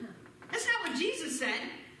 That's not what Jesus said.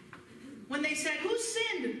 When they said, who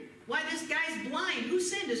sinned? Why, this guy's blind. Who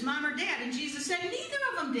sinned, his mom or dad? And Jesus said, neither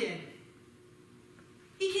of them did.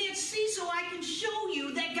 He can't see, so I can show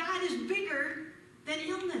you that God is bigger than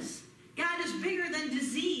illness. God is bigger than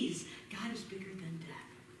disease. God is bigger than death.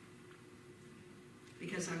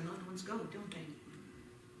 Because our loved ones go, don't they?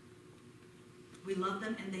 We love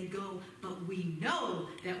them and they go, but we know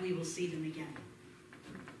that we will see them again.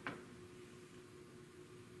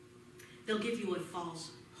 They'll give you a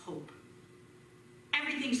false hope.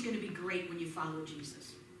 Everything's going to be great when you follow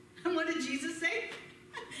Jesus. And what did Jesus say?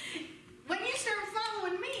 When you start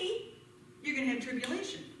following me, you're going to have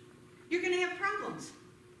tribulation. You're going to have problems.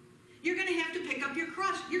 You're going to have to pick up your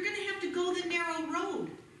cross. You're going to have to go the narrow road.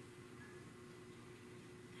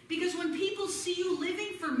 Because when people see you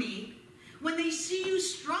living for me, when they see you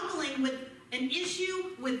struggling with an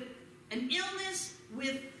issue, with an illness,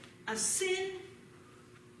 with a sin,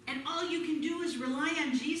 and all you can do is rely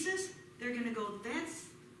on Jesus, they're going to go, that's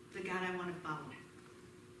the God I want to follow.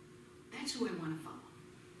 That's who I want to follow.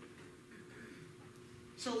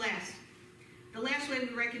 So the last way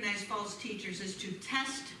we recognize false teachers is to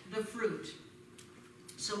test the fruit.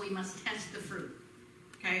 So we must test the fruit.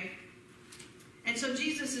 Okay? And so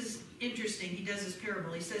Jesus is interesting. He does this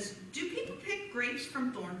parable. He says, do people pick grapes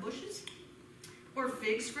from thorn bushes or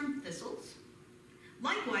figs from thistles?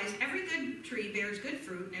 Likewise, every good tree bears good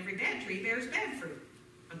fruit, and every bad tree bears bad fruit.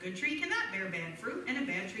 A good tree cannot bear bad fruit, and a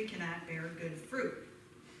bad tree cannot bear good fruit.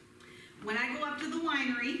 When I go up to the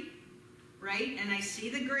winery, right, and I see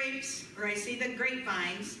the grapes, or I see the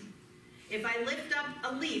grapevines, if I lift up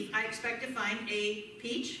a leaf, I expect to find a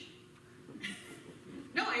peach.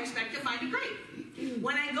 No, I expect to find a grape.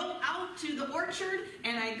 When I go out to the orchard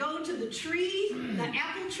and I go to the trees, the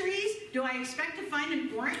apple trees, do I expect to find an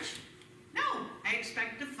orange? No, I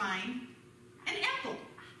expect to find an apple.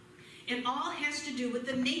 It all has to do with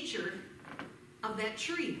the nature of that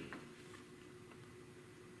tree.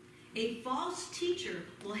 A false teacher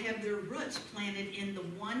will have their roots planted in the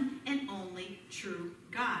one and only true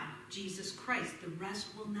God, Jesus Christ. The rest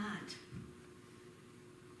will not.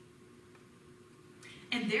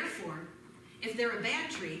 And therefore, if they're a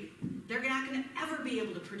bad tree, they're not going to ever be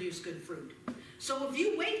able to produce good fruit. So if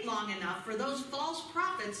you wait long enough for those false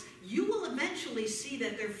prophets, you will eventually see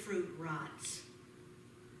that their fruit rots.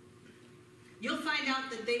 You'll find out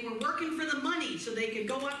that they were working for the money so they could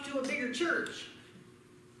go up to a bigger church.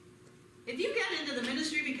 If you got into the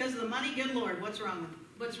ministry because of the money, good Lord, what's wrong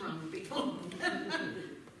with people?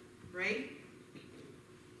 Right?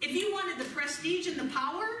 If you wanted the prestige and the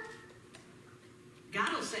power,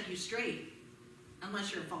 God will set you straight,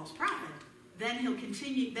 unless you're a false prophet. Then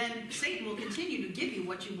Satan will continue to give you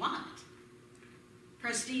what you want.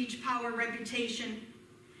 Prestige, power, reputation,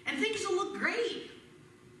 and things will look great.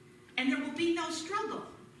 And there will be no struggle.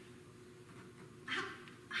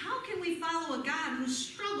 How can we follow a God who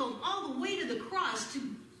struggled all the way to the cross to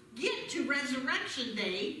get to Resurrection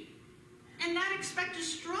Day and not expect to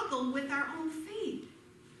struggle with our own faith?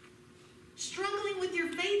 Struggling with your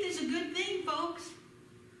faith is a good thing, folks.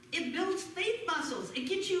 It builds faith muscles. It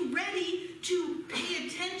gets you ready to pay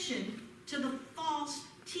attention to the false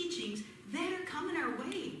teachings that are coming our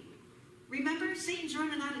way. Remember, Satan's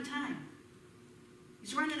running out of time.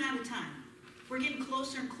 He's running out of time. We're getting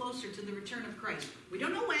closer and closer to the return of Christ. We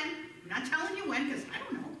don't know when. I'm not telling you when because I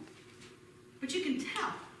don't know. But you can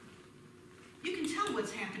tell. You can tell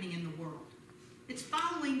what's happening in the world. It's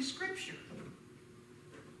following Scripture.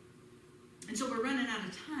 And so we're running out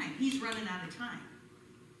of time. He's running out of time.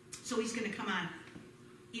 So he's going to come on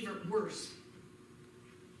even worse.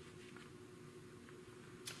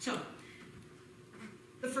 So,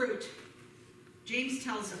 the fruit. James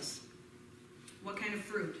tells us what kind of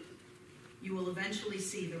fruit you will eventually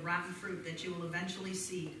see, the rotten fruit that you will eventually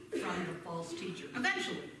see from the false teacher.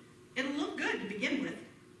 Eventually. It'll look good to begin with.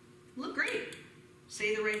 Look great.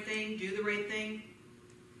 Say the right thing, do the right thing.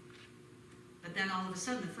 But then all of a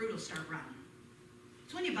sudden the fruit will start rotting.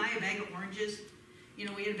 It's when you buy a bag of oranges. You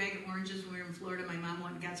know, we had a bag of oranges when we were in Florida. My mom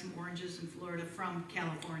went and got some oranges in Florida from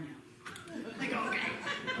California. Like, okay,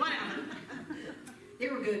 whatever. They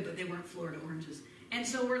were good, but they weren't Florida oranges. And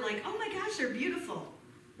so we're like, oh my gosh, they're beautiful.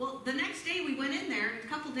 Well, the next day we went in there, a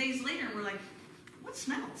couple days later, and we're like, what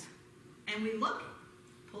smells? And we look,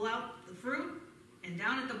 pull out the fruit, and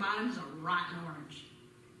down at the bottom is a rotten orange.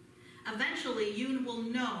 Eventually, you will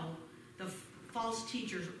know the false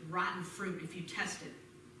teacher's rotten fruit if you test it.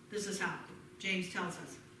 This is how James tells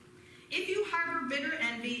us. If you harbor bitter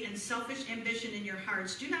envy and selfish ambition in your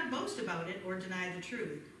hearts, do not boast about it or deny the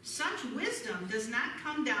truth. Such wisdom does not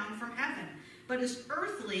come down from heaven, but is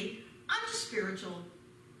earthly, unspiritual,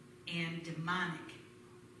 and demonic.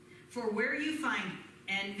 For where you find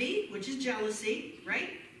envy, which is jealousy,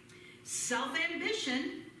 right?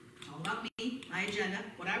 Self-ambition, all about me, my agenda,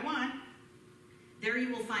 what I want, there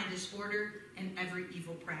you will find disorder and every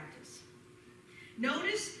evil practice.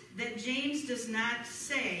 Notice that James does not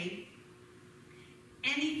say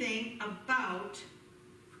anything about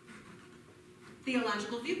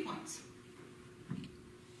theological viewpoints.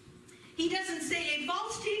 He doesn't say a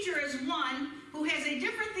false teacher is one who has a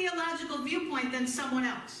different theological viewpoint than someone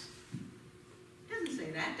else. He doesn't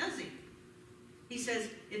say that, does he? He says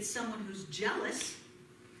it's someone who's jealous,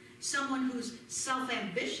 someone whose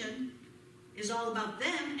self-ambition is all about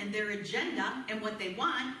them and their agenda and what they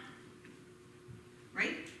want.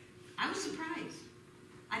 Right? I was surprised.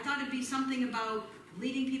 I thought it'd be something about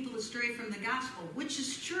leading people astray from the gospel, which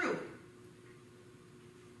is true.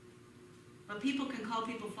 But people can call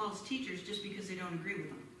people false teachers just because they don't agree with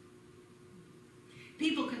them.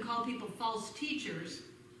 People can call people false teachers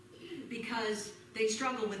because they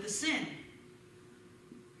struggle with the sin.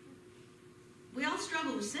 We all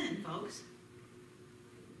struggle with sin, folks.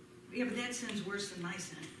 Yeah, but that sin's worse than my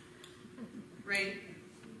sin. Right?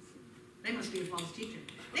 They must be a false teacher.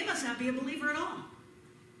 They must not be a believer at all.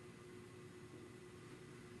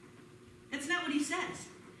 That's not what he says.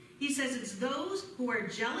 He says it's those who are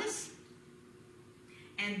jealous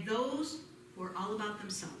and those who are all about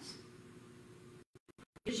themselves.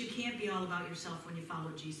 Because you can't be all about yourself when you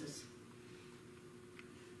follow Jesus.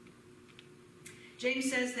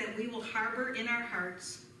 James says that we will harbor in our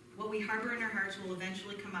hearts, what we harbor in our hearts will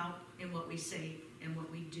eventually come out in what we say and what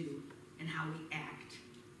we do and how we act.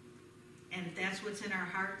 And if that's what's in our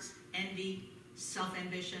hearts, envy,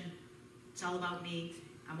 self-ambition, it's all about me,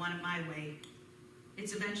 I want it my way,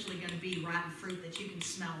 it's eventually going to be rotten fruit that you can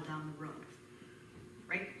smell down the road.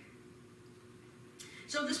 Right?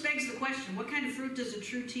 So this begs the question, what kind of fruit does a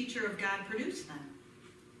true teacher of God produce then?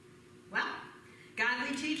 Well,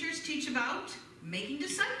 godly teachers teach about making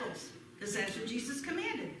disciples, because that's what Jesus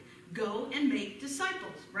commanded. Go and make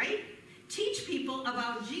disciples, right? Teach people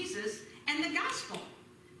about Jesus and the gospel.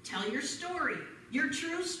 Tell your story, your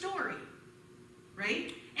true story,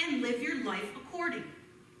 right? And live your life according,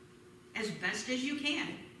 as best as you can.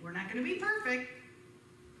 We're not going to be perfect,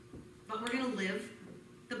 but we're going to live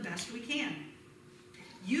the best we can.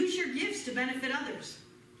 Use your gifts to benefit others.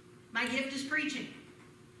 My gift is preaching.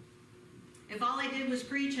 If all I did was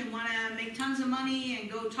preach and want to make tons of money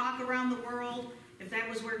and go talk around the world, if that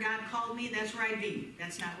was where God called me, that's where I'd be.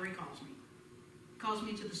 That's not where he calls me. He calls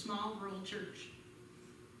me to the small rural church.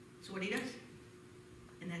 That's what he does.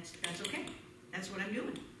 And that's okay. That's what I'm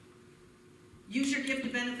doing. Use your gift to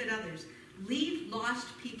benefit others. Lead lost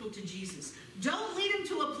people to Jesus. Don't lead them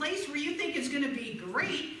to a place where you think it's going to be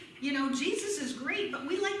great. You know, Jesus is great, but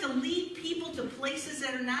we like to lead people to places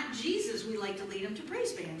that are not Jesus. We like to lead them to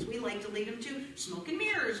praise bands. We like to lead them to smoke and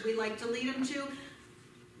mirrors. We like to lead them to,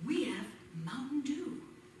 we have Mountain Dew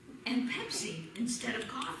and Pepsi instead of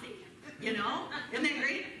coffee. You know? Isn't that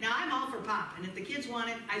great? Now, I'm all for pop, and if the kids want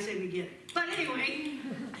it, I say we get it. But anyway,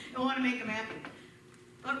 I want to make them happy.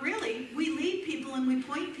 But really, we lead people and we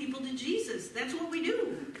point people to Jesus. That's what we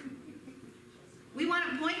do. We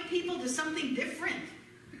want to point people to something different.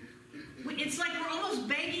 It's like we're almost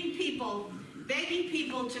begging people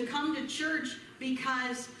to come to church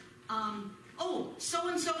because,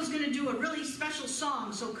 so-and-so is going to do a really special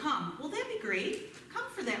song, so come. Well, that'd be great. Come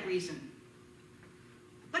for that reason.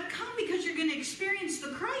 But come because you're going to experience the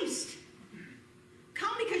Christ.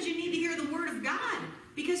 Come because you need to hear the Word of God.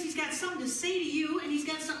 Because he's got something to say to you and he's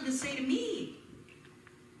got something to say to me.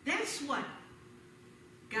 That's what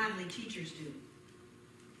godly teachers do.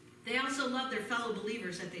 They also love their fellow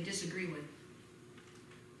believers that they disagree with.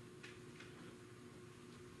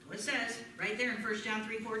 What it says right there in 1 John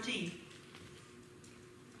 3:14.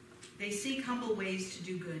 They seek humble ways to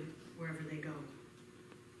do good wherever they go.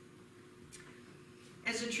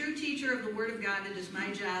 As a true teacher of the Word of God, it is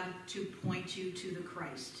my job to point you to the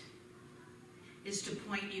Christ. Is to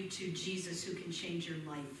point you to Jesus who can change your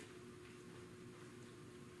life.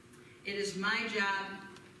 It is my job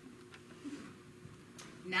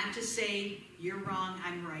not to say, you're wrong,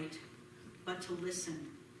 I'm right, but to listen,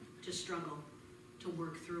 to struggle, to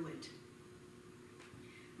work through it.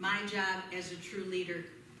 My job as a true leader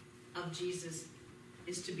of Jesus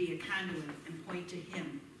is to be a conduit and point to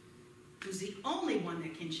him, who's the only one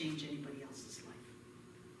that can change anybody else's life.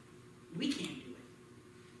 We can't do it,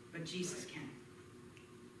 but Jesus can.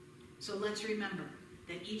 So let's remember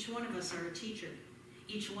that each one of us are a teacher.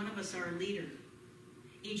 Each one of us are a leader.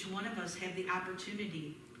 Each one of us have the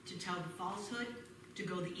opportunity to tell the falsehood, to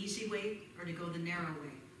go the easy way, or to go the narrow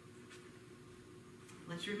way.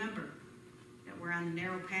 Let's remember that we're on the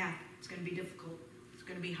narrow path. It's going to be difficult. It's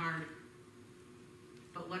going to be hard.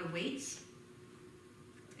 But what awaits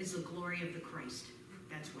is the glory of the Christ.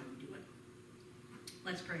 That's why we do it.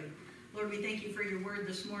 Let's pray. Lord, we thank you for your word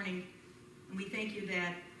this morning. And we thank you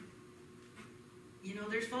that, you know,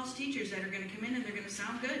 there's false teachers that are going to come in and they're going to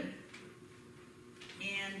sound good.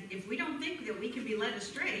 And if we don't think that we can be led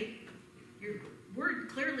astray, your word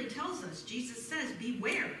clearly tells us, Jesus says,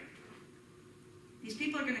 beware. These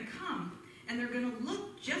people are going to come and they're going to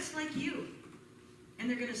look just like you. And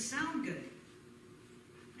they're going to sound good.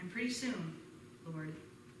 And pretty soon, Lord,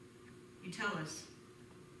 you tell us,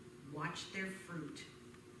 watch their fruit.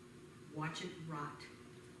 Watch it rot.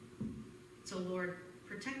 So, Lord,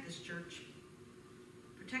 protect this church.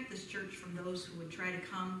 Protect this church from those who would try to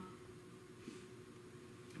come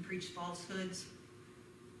and preach falsehoods.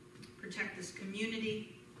 Protect this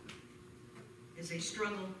community as they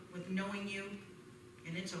struggle with knowing you,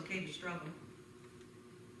 and it's okay to struggle.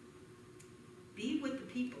 Be with the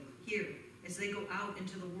people here as they go out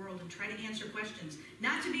into the world and try to answer questions,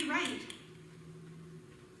 not to be right,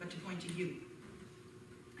 but to point to you.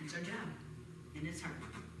 That's our job, and it's hard.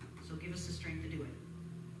 So give us the strength to do it.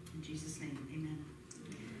 In Jesus' name, amen.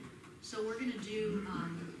 So we're going to do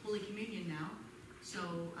Holy Communion now. So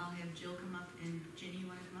I'll have Jill come up, and Jenny, you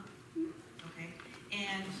want to come up? Okay.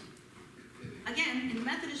 And again, in the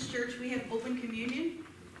Methodist Church, we have open communion,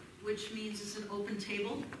 which means it's an open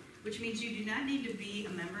table, which means you do not need to be a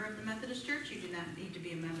member of the Methodist Church. You do not need to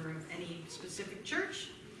be a member of any specific church.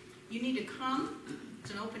 You need to come,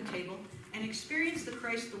 it's an open table, and experience the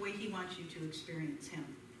Christ the way he wants you to experience him.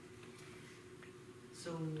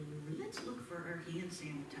 So let's look for our hand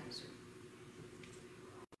sanitizer.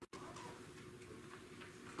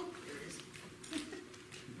 Oh, there it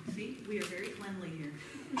is. See, we are very cleanly here.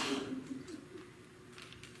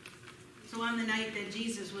 So on the night that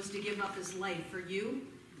Jesus was to give up his life for you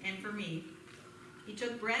and for me, he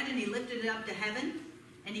took bread and he lifted it up to heaven,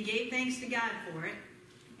 and he gave thanks to God for it,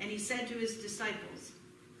 and he said to his disciples,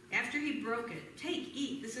 after he broke it, take,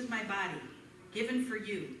 eat, this is my body, given for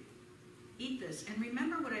you. Eat this, and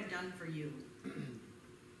remember what I've done for you.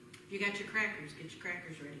 If you got your crackers, get your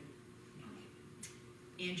crackers ready.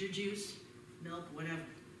 and your juice, milk, whatever.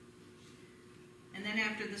 And then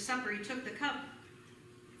after the supper, he took the cup,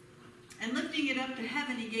 and lifting it up to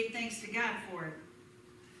heaven, he gave thanks to God for it.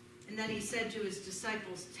 And then he said to his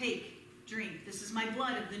disciples, "Take, drink. This is my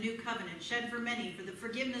blood of the new covenant, shed for many for the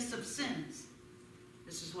forgiveness of sins.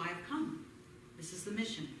 This is why I've come. This is the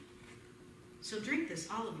mission. So drink this,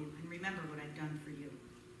 all of you, and remember what I've done for you."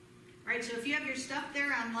 All right, so if you have your stuff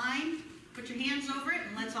there online, put your hands over it,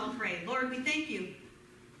 and let's all pray. Lord, we thank you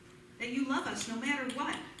that you love us no matter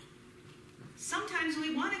what. Sometimes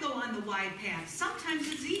we want to go on the wide path. Sometimes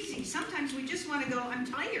it's easy. Sometimes we just want to go, I'm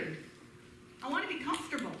tired. I want to be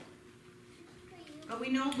comfortable. But we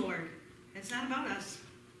know, Lord, it's not about us.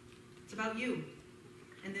 It's about you.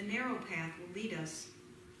 And the narrow path will lead us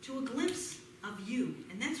to a glimpse of you.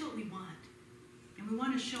 And that's what we want. And we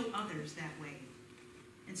want to show others that way.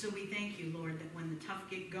 And so we thank you, Lord, that when the tough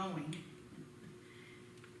get going,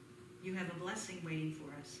 you have a blessing waiting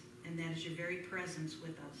for us. And that is your very presence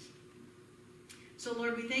with us. So,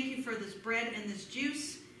 Lord, we thank you for this bread and this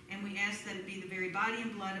juice, and we ask that it be the very body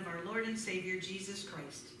and blood of our Lord and Savior, Jesus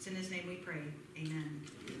Christ. It's in his name we pray. Amen.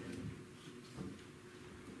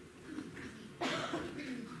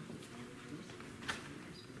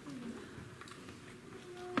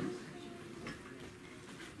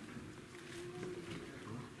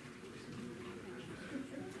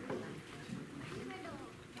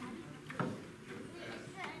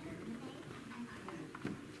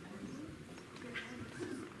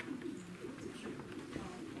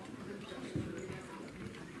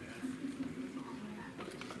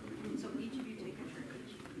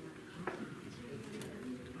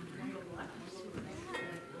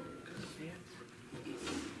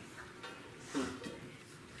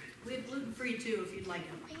 Free too if you'd like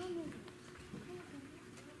them. Okay.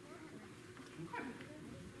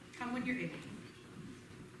 Come when you're able.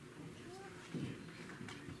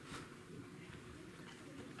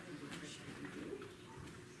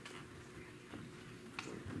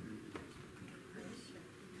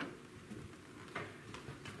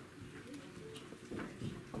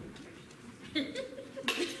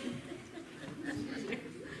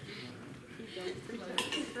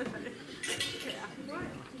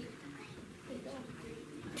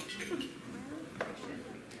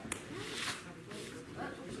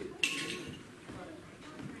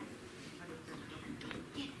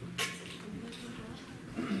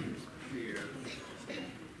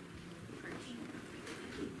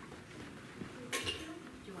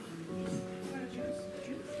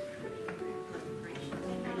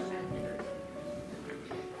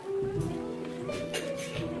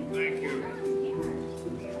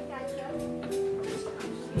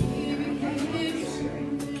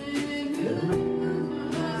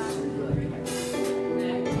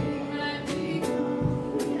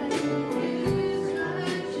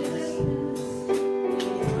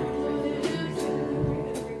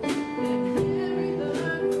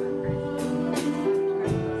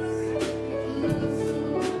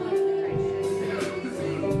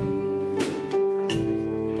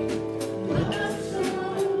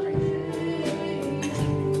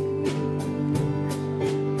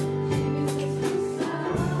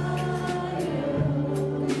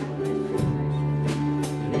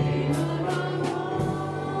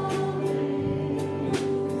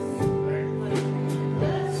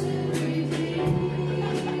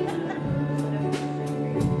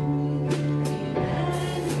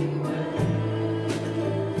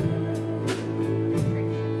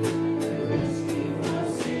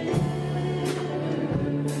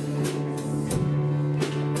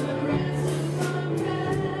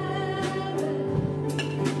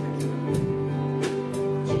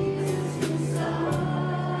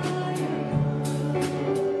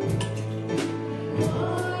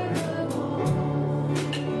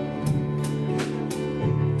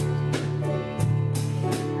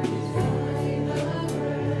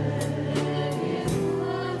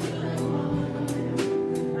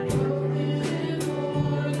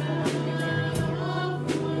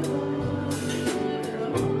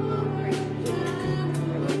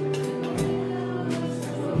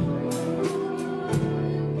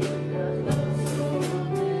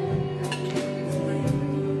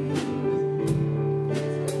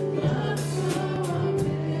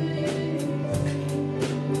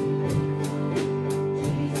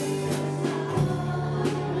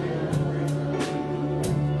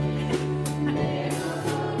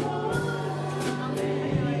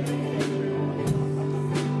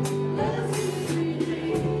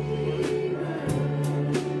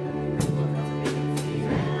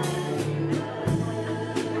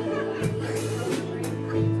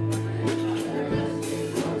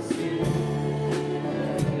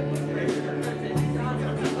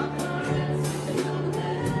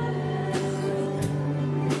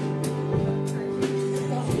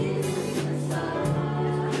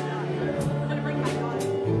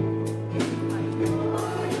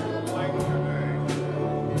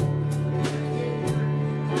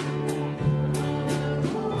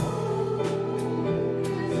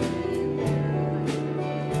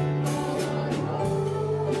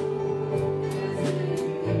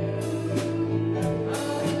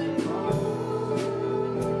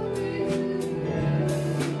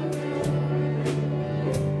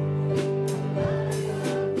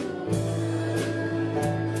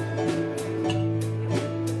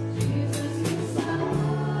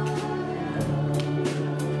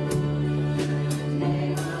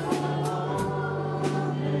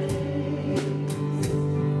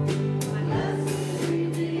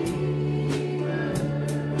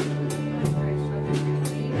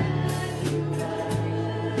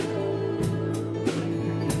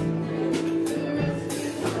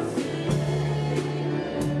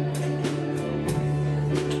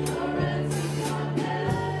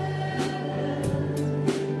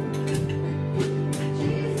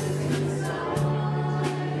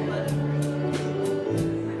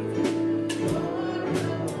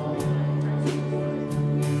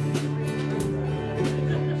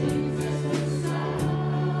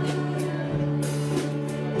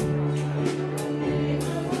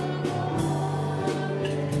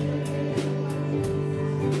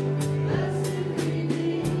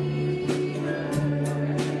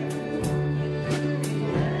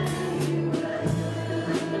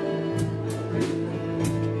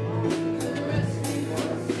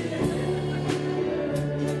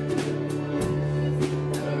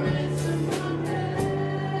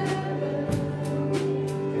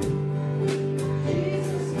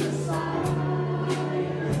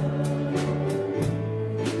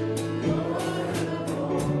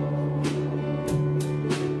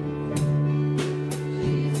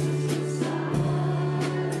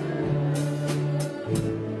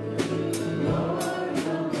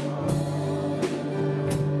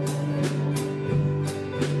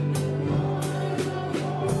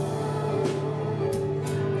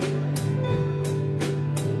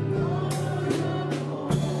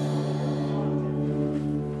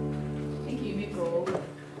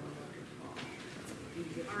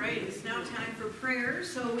 prayer,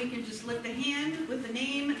 so we can just lift a hand with the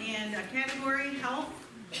name and a category, health,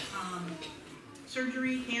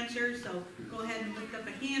 surgery, cancer. So go ahead and lift up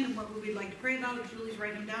a hand and what we'd like to pray about. Julie's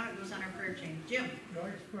writing down. It goes on our prayer chain. Jim.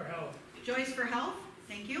 Joyce for health. Joyce for health.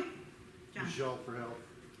 Thank you. John. Michelle for health.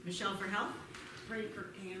 Michelle for health. Pray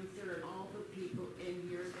for cancer and all the people in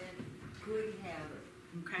here that could have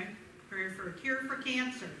it. Okay. Prayer for a cure for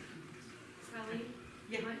cancer. Kelly?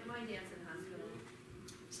 Yeah. My dad's in hospital.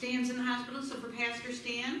 Stan's in the hospital, so for Pastor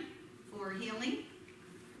Stan for healing.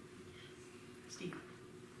 Steve.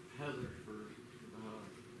 Heather for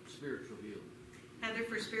spiritual healing. Heather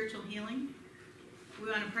for spiritual healing. We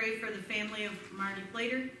want to pray for the family of Marty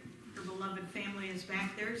Plater. Her beloved family is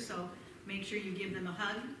back there, so make sure you give them a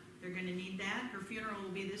hug. They're going to need that. Her funeral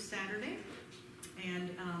will be this Saturday, and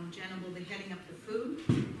Jenna will be heading up the food.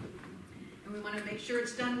 And we want to make sure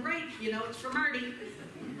it's done right. You know, it's for Marty.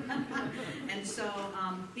 And so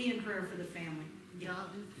be in prayer for the family.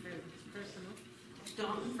 Dalton for personal.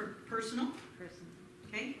 Dalton for personal. Personal.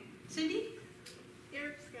 Okay. Cindy?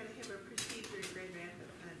 Eric's got to have a procedure in Grand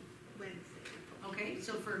Rapids on Wednesday. Okay,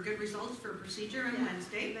 so for good results for a procedure on Yeah.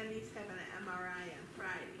 Wednesday. And then he's having an MRI on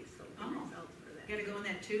Friday, so good Oh. results for that. Got to go in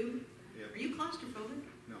that tube? Yep. Are you claustrophobic?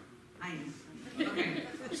 No. I am. Okay,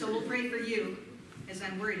 so we'll pray for you as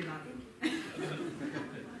I'm worried about you.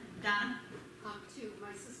 Donna? To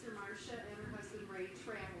my sister Marcia and her husband Ray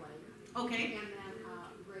traveling. Okay. And then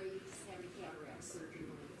Ray's having cataract surgery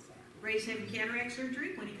when he gets back. Ray's having cataract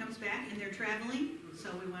surgery when he comes back, and they're traveling.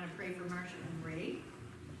 So we want to pray for Marcia and Ray.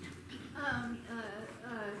 A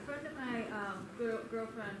friend of my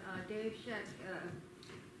girlfriend, Dave Sheck,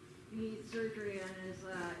 needs surgery on his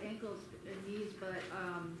ankles and knees, but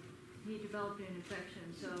he developed an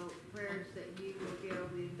infection. So prayers that he will get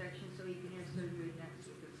over the infection so he can have surgery next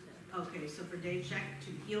week instead. Okay, so for Dave Scheck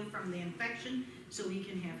to heal from the infection so he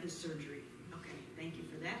can have his surgery. Okay, thank you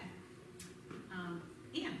for that.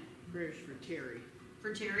 Ian? Prayers for Terry.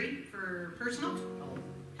 For Terry, for personal?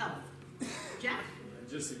 Health. Jeff?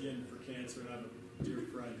 Just again for cancer, and I have a dear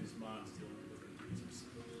friend whose mom's dealing with cancer.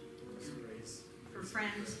 So grace. For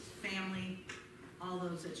friends, family, all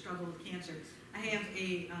those that struggle with cancer. I have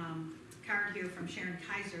a card here from Sharon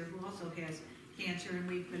Kaiser, who also has cancer, and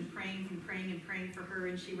we've been praying and praying and praying for her,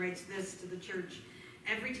 and she writes this to the church.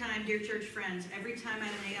 Every time, dear church friends, every time I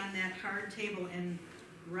lay on that hard table and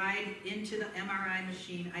ride into the MRI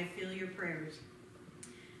machine, I feel your prayers.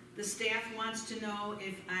 The staff wants to know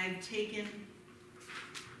if I've taken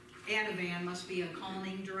Ativan, must be a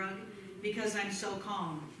calming drug, because I'm so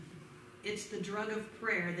calm. It's the drug of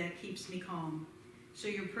prayer that keeps me calm. So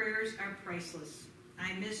your prayers are priceless.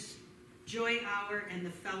 I miss Joy Hour and the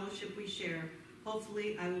fellowship we share.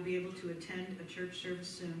 Hopefully I will be able to attend a church service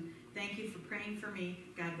soon. Thank you for praying for me.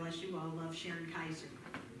 God bless you all. Love, Sharon Kaiser.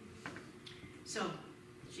 So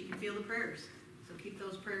she can feel the prayers. So keep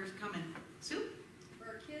those prayers coming. Sue? For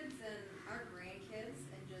our kids and our grandkids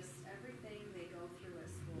and just everything they go through at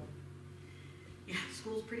school. Yeah,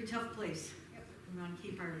 school's a pretty tough place. Yep. We want to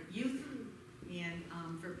keep our youth, and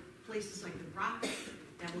for places like the Rock,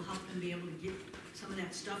 that will help them be able to get some of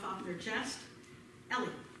that stuff off their chest. Ellie?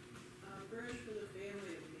 Prayers for the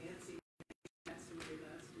family of Nancy passed away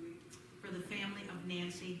last week. For the family of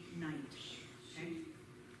Nancy Knight. Okay. She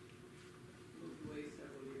moved away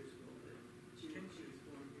several years ago, but she was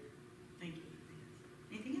born here. Thank you.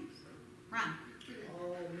 Anything else? Ron?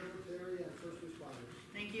 All military and first responders.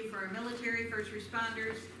 Thank you for our military, first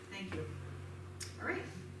responders. Thank you. All right.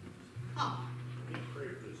 Paul? Pray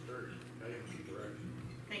for this church, guidance and direction.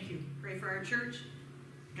 Thank you. Pray for our church,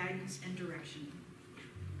 guidance and direction.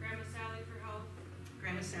 Grandma Sally for health.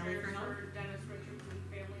 Grandma Sally for help. For Dennis Richardson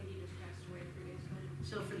family, he just passed away 3 days ago.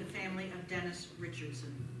 So for the family of Dennis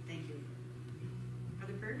Richardson. Thank you.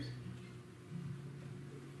 Other prayers?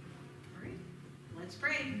 All right. Let's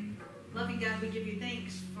pray. Loving God, we give you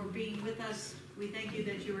thanks for being with us. We thank you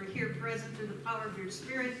that you are here present through the power of your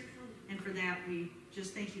Spirit. And for that, we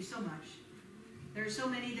just thank you so much. There are so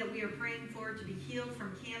many that we are praying for to be healed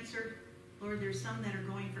from cancer. Lord, there's some that are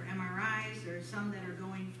going for MRIs. There are some that are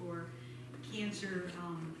going for cancer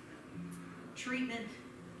treatment.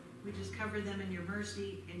 We just cover them in your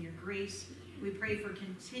mercy and your grace. We pray for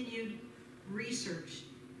continued research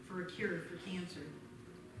for a cure for cancer.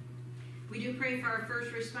 We do pray for our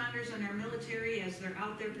first responders and our military as they're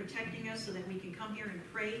out there protecting us so that we can come here and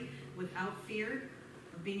pray without fear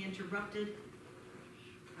of being interrupted,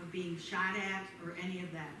 of being shot at, or any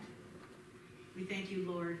of that. We thank you,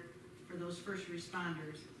 Lord, for those first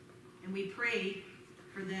responders. And we pray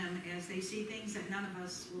for them as they see things that none of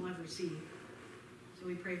us will ever see. So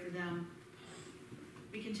we pray for them.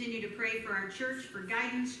 We continue to pray for our church, for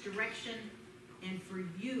guidance, direction, and for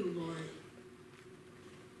you, Lord,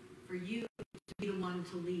 for you to be the one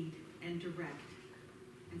to lead and direct,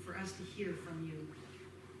 and for us to hear from you.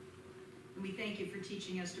 And we thank you for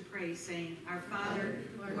teaching us to pray, saying, Our Father,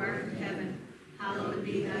 who art in heaven, hallowed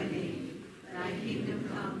be thy name. Thy kingdom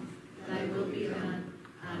come, thy will be done,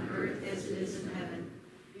 on earth as it is in heaven.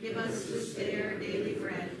 Give us this day our daily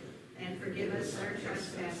bread, and forgive us our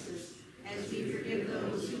trespasses, as we forgive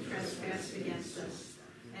those who trespass against us.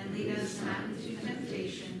 And lead us not into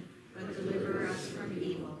temptation, but deliver us from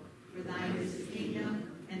evil. For thine is the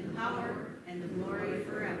kingdom, and the power, and the glory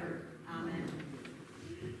forever. Amen.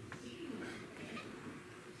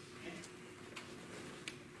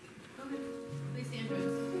 Go ahead. Please stand with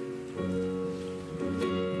us.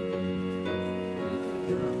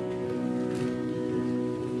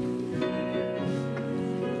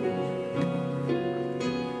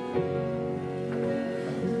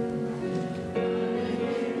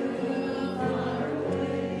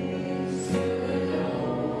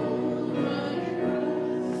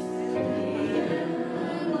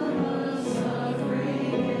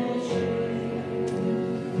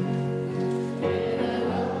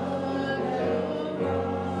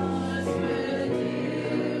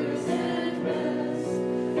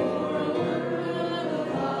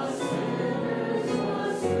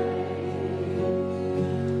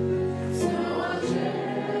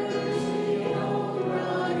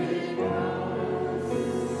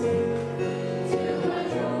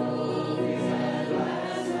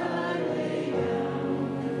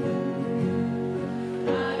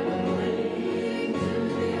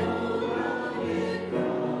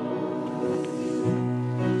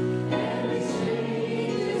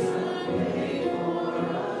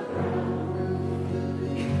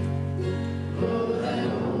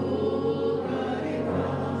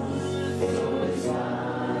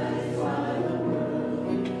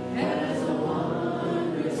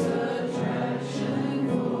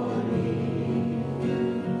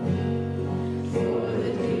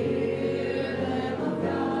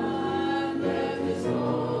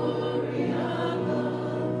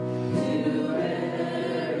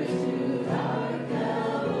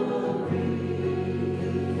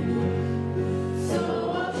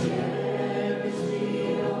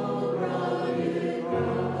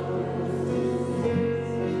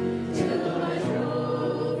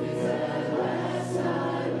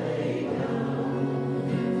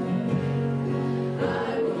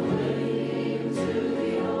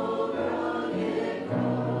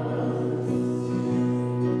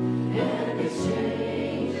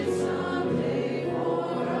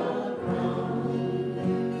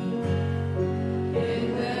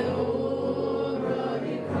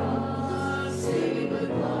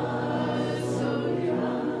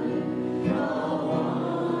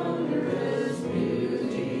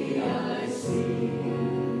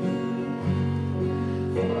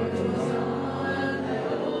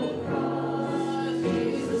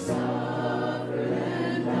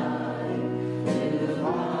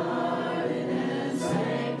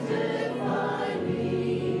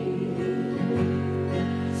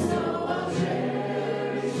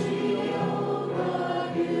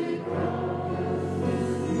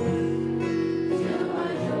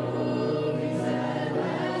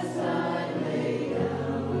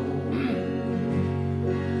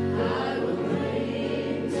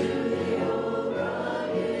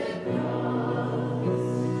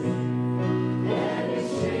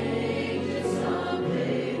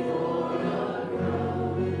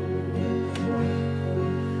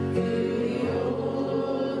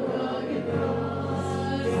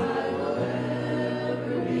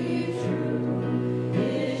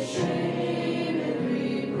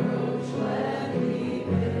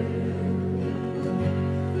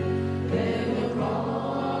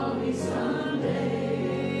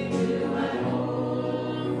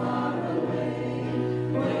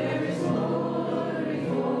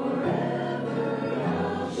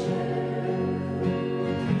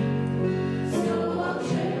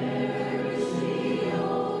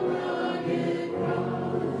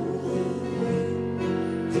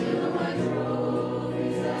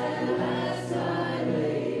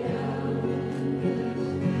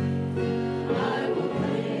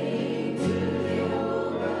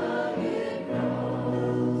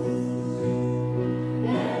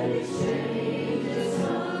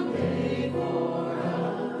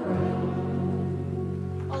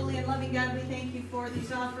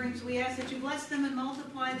 these offerings. We ask that you bless them and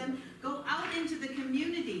multiply them. Go out into the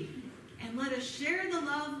community and let us share the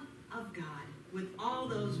love of God with all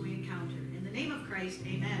those we encounter. In the name of Christ,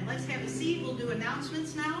 amen. Let's have a seat. We'll do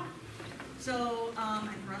announcements now. So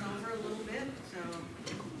I've run over a little bit, so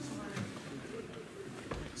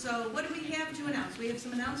So what do we have to announce? We have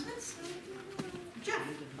some announcements? Jeff,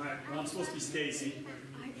 All right, well, I'm supposed to be Stacy.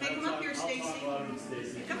 hey, come up here, I'll Stacy. talk louder than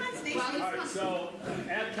Stacy. Come on, Stacy. All right, so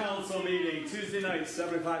at council meeting, Tuesday night,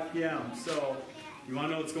 7:05 p.m. So you want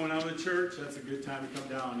to know what's going on with the church? That's a good time to come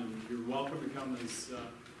down, and you're welcome to come as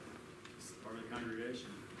part of the congregation.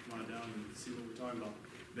 Come on down and see what we're talking about,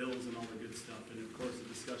 bills and all the good stuff, and of course a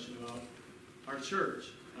discussion about our church.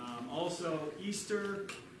 Also, Easter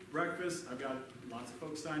breakfast. I've got lots of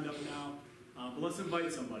folks signed up now, but let's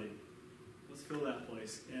invite somebody. Let's fill that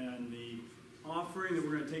place. And the offering that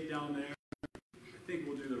we're going to take down there, I think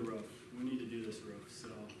we'll do the roof. We need to do this roof, so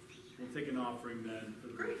we'll take an offering then for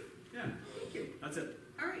the Great. roof. Yeah, Thank you. that's it.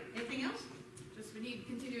 All right, anything else? Just we need to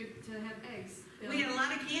continue to have eggs. We got a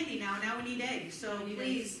lot of candy now. Now we need eggs. So We need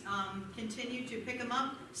please continue to pick them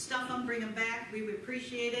up, stuff them, bring them back. We would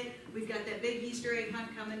appreciate it. We've got that big Easter egg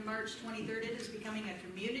hunt coming March 23rd. It is becoming a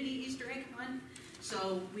community Easter egg hunt.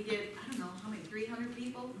 So we get, I don't know, how many, 300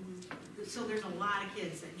 people? So there's a lot of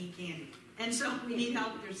kids that need candy. And so we need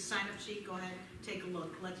help. There's a sign-up sheet. Go ahead, take a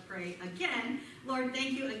look. Let's pray again. Lord,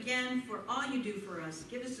 thank you again for all you do for us.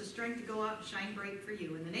 Give us the strength to go out and shine bright for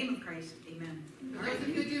you. In the name of Christ, amen. For those of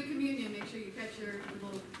you who do communion, make sure you catch your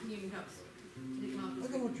little communion cups. Take them out.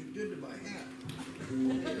 Look at what you did to my hat.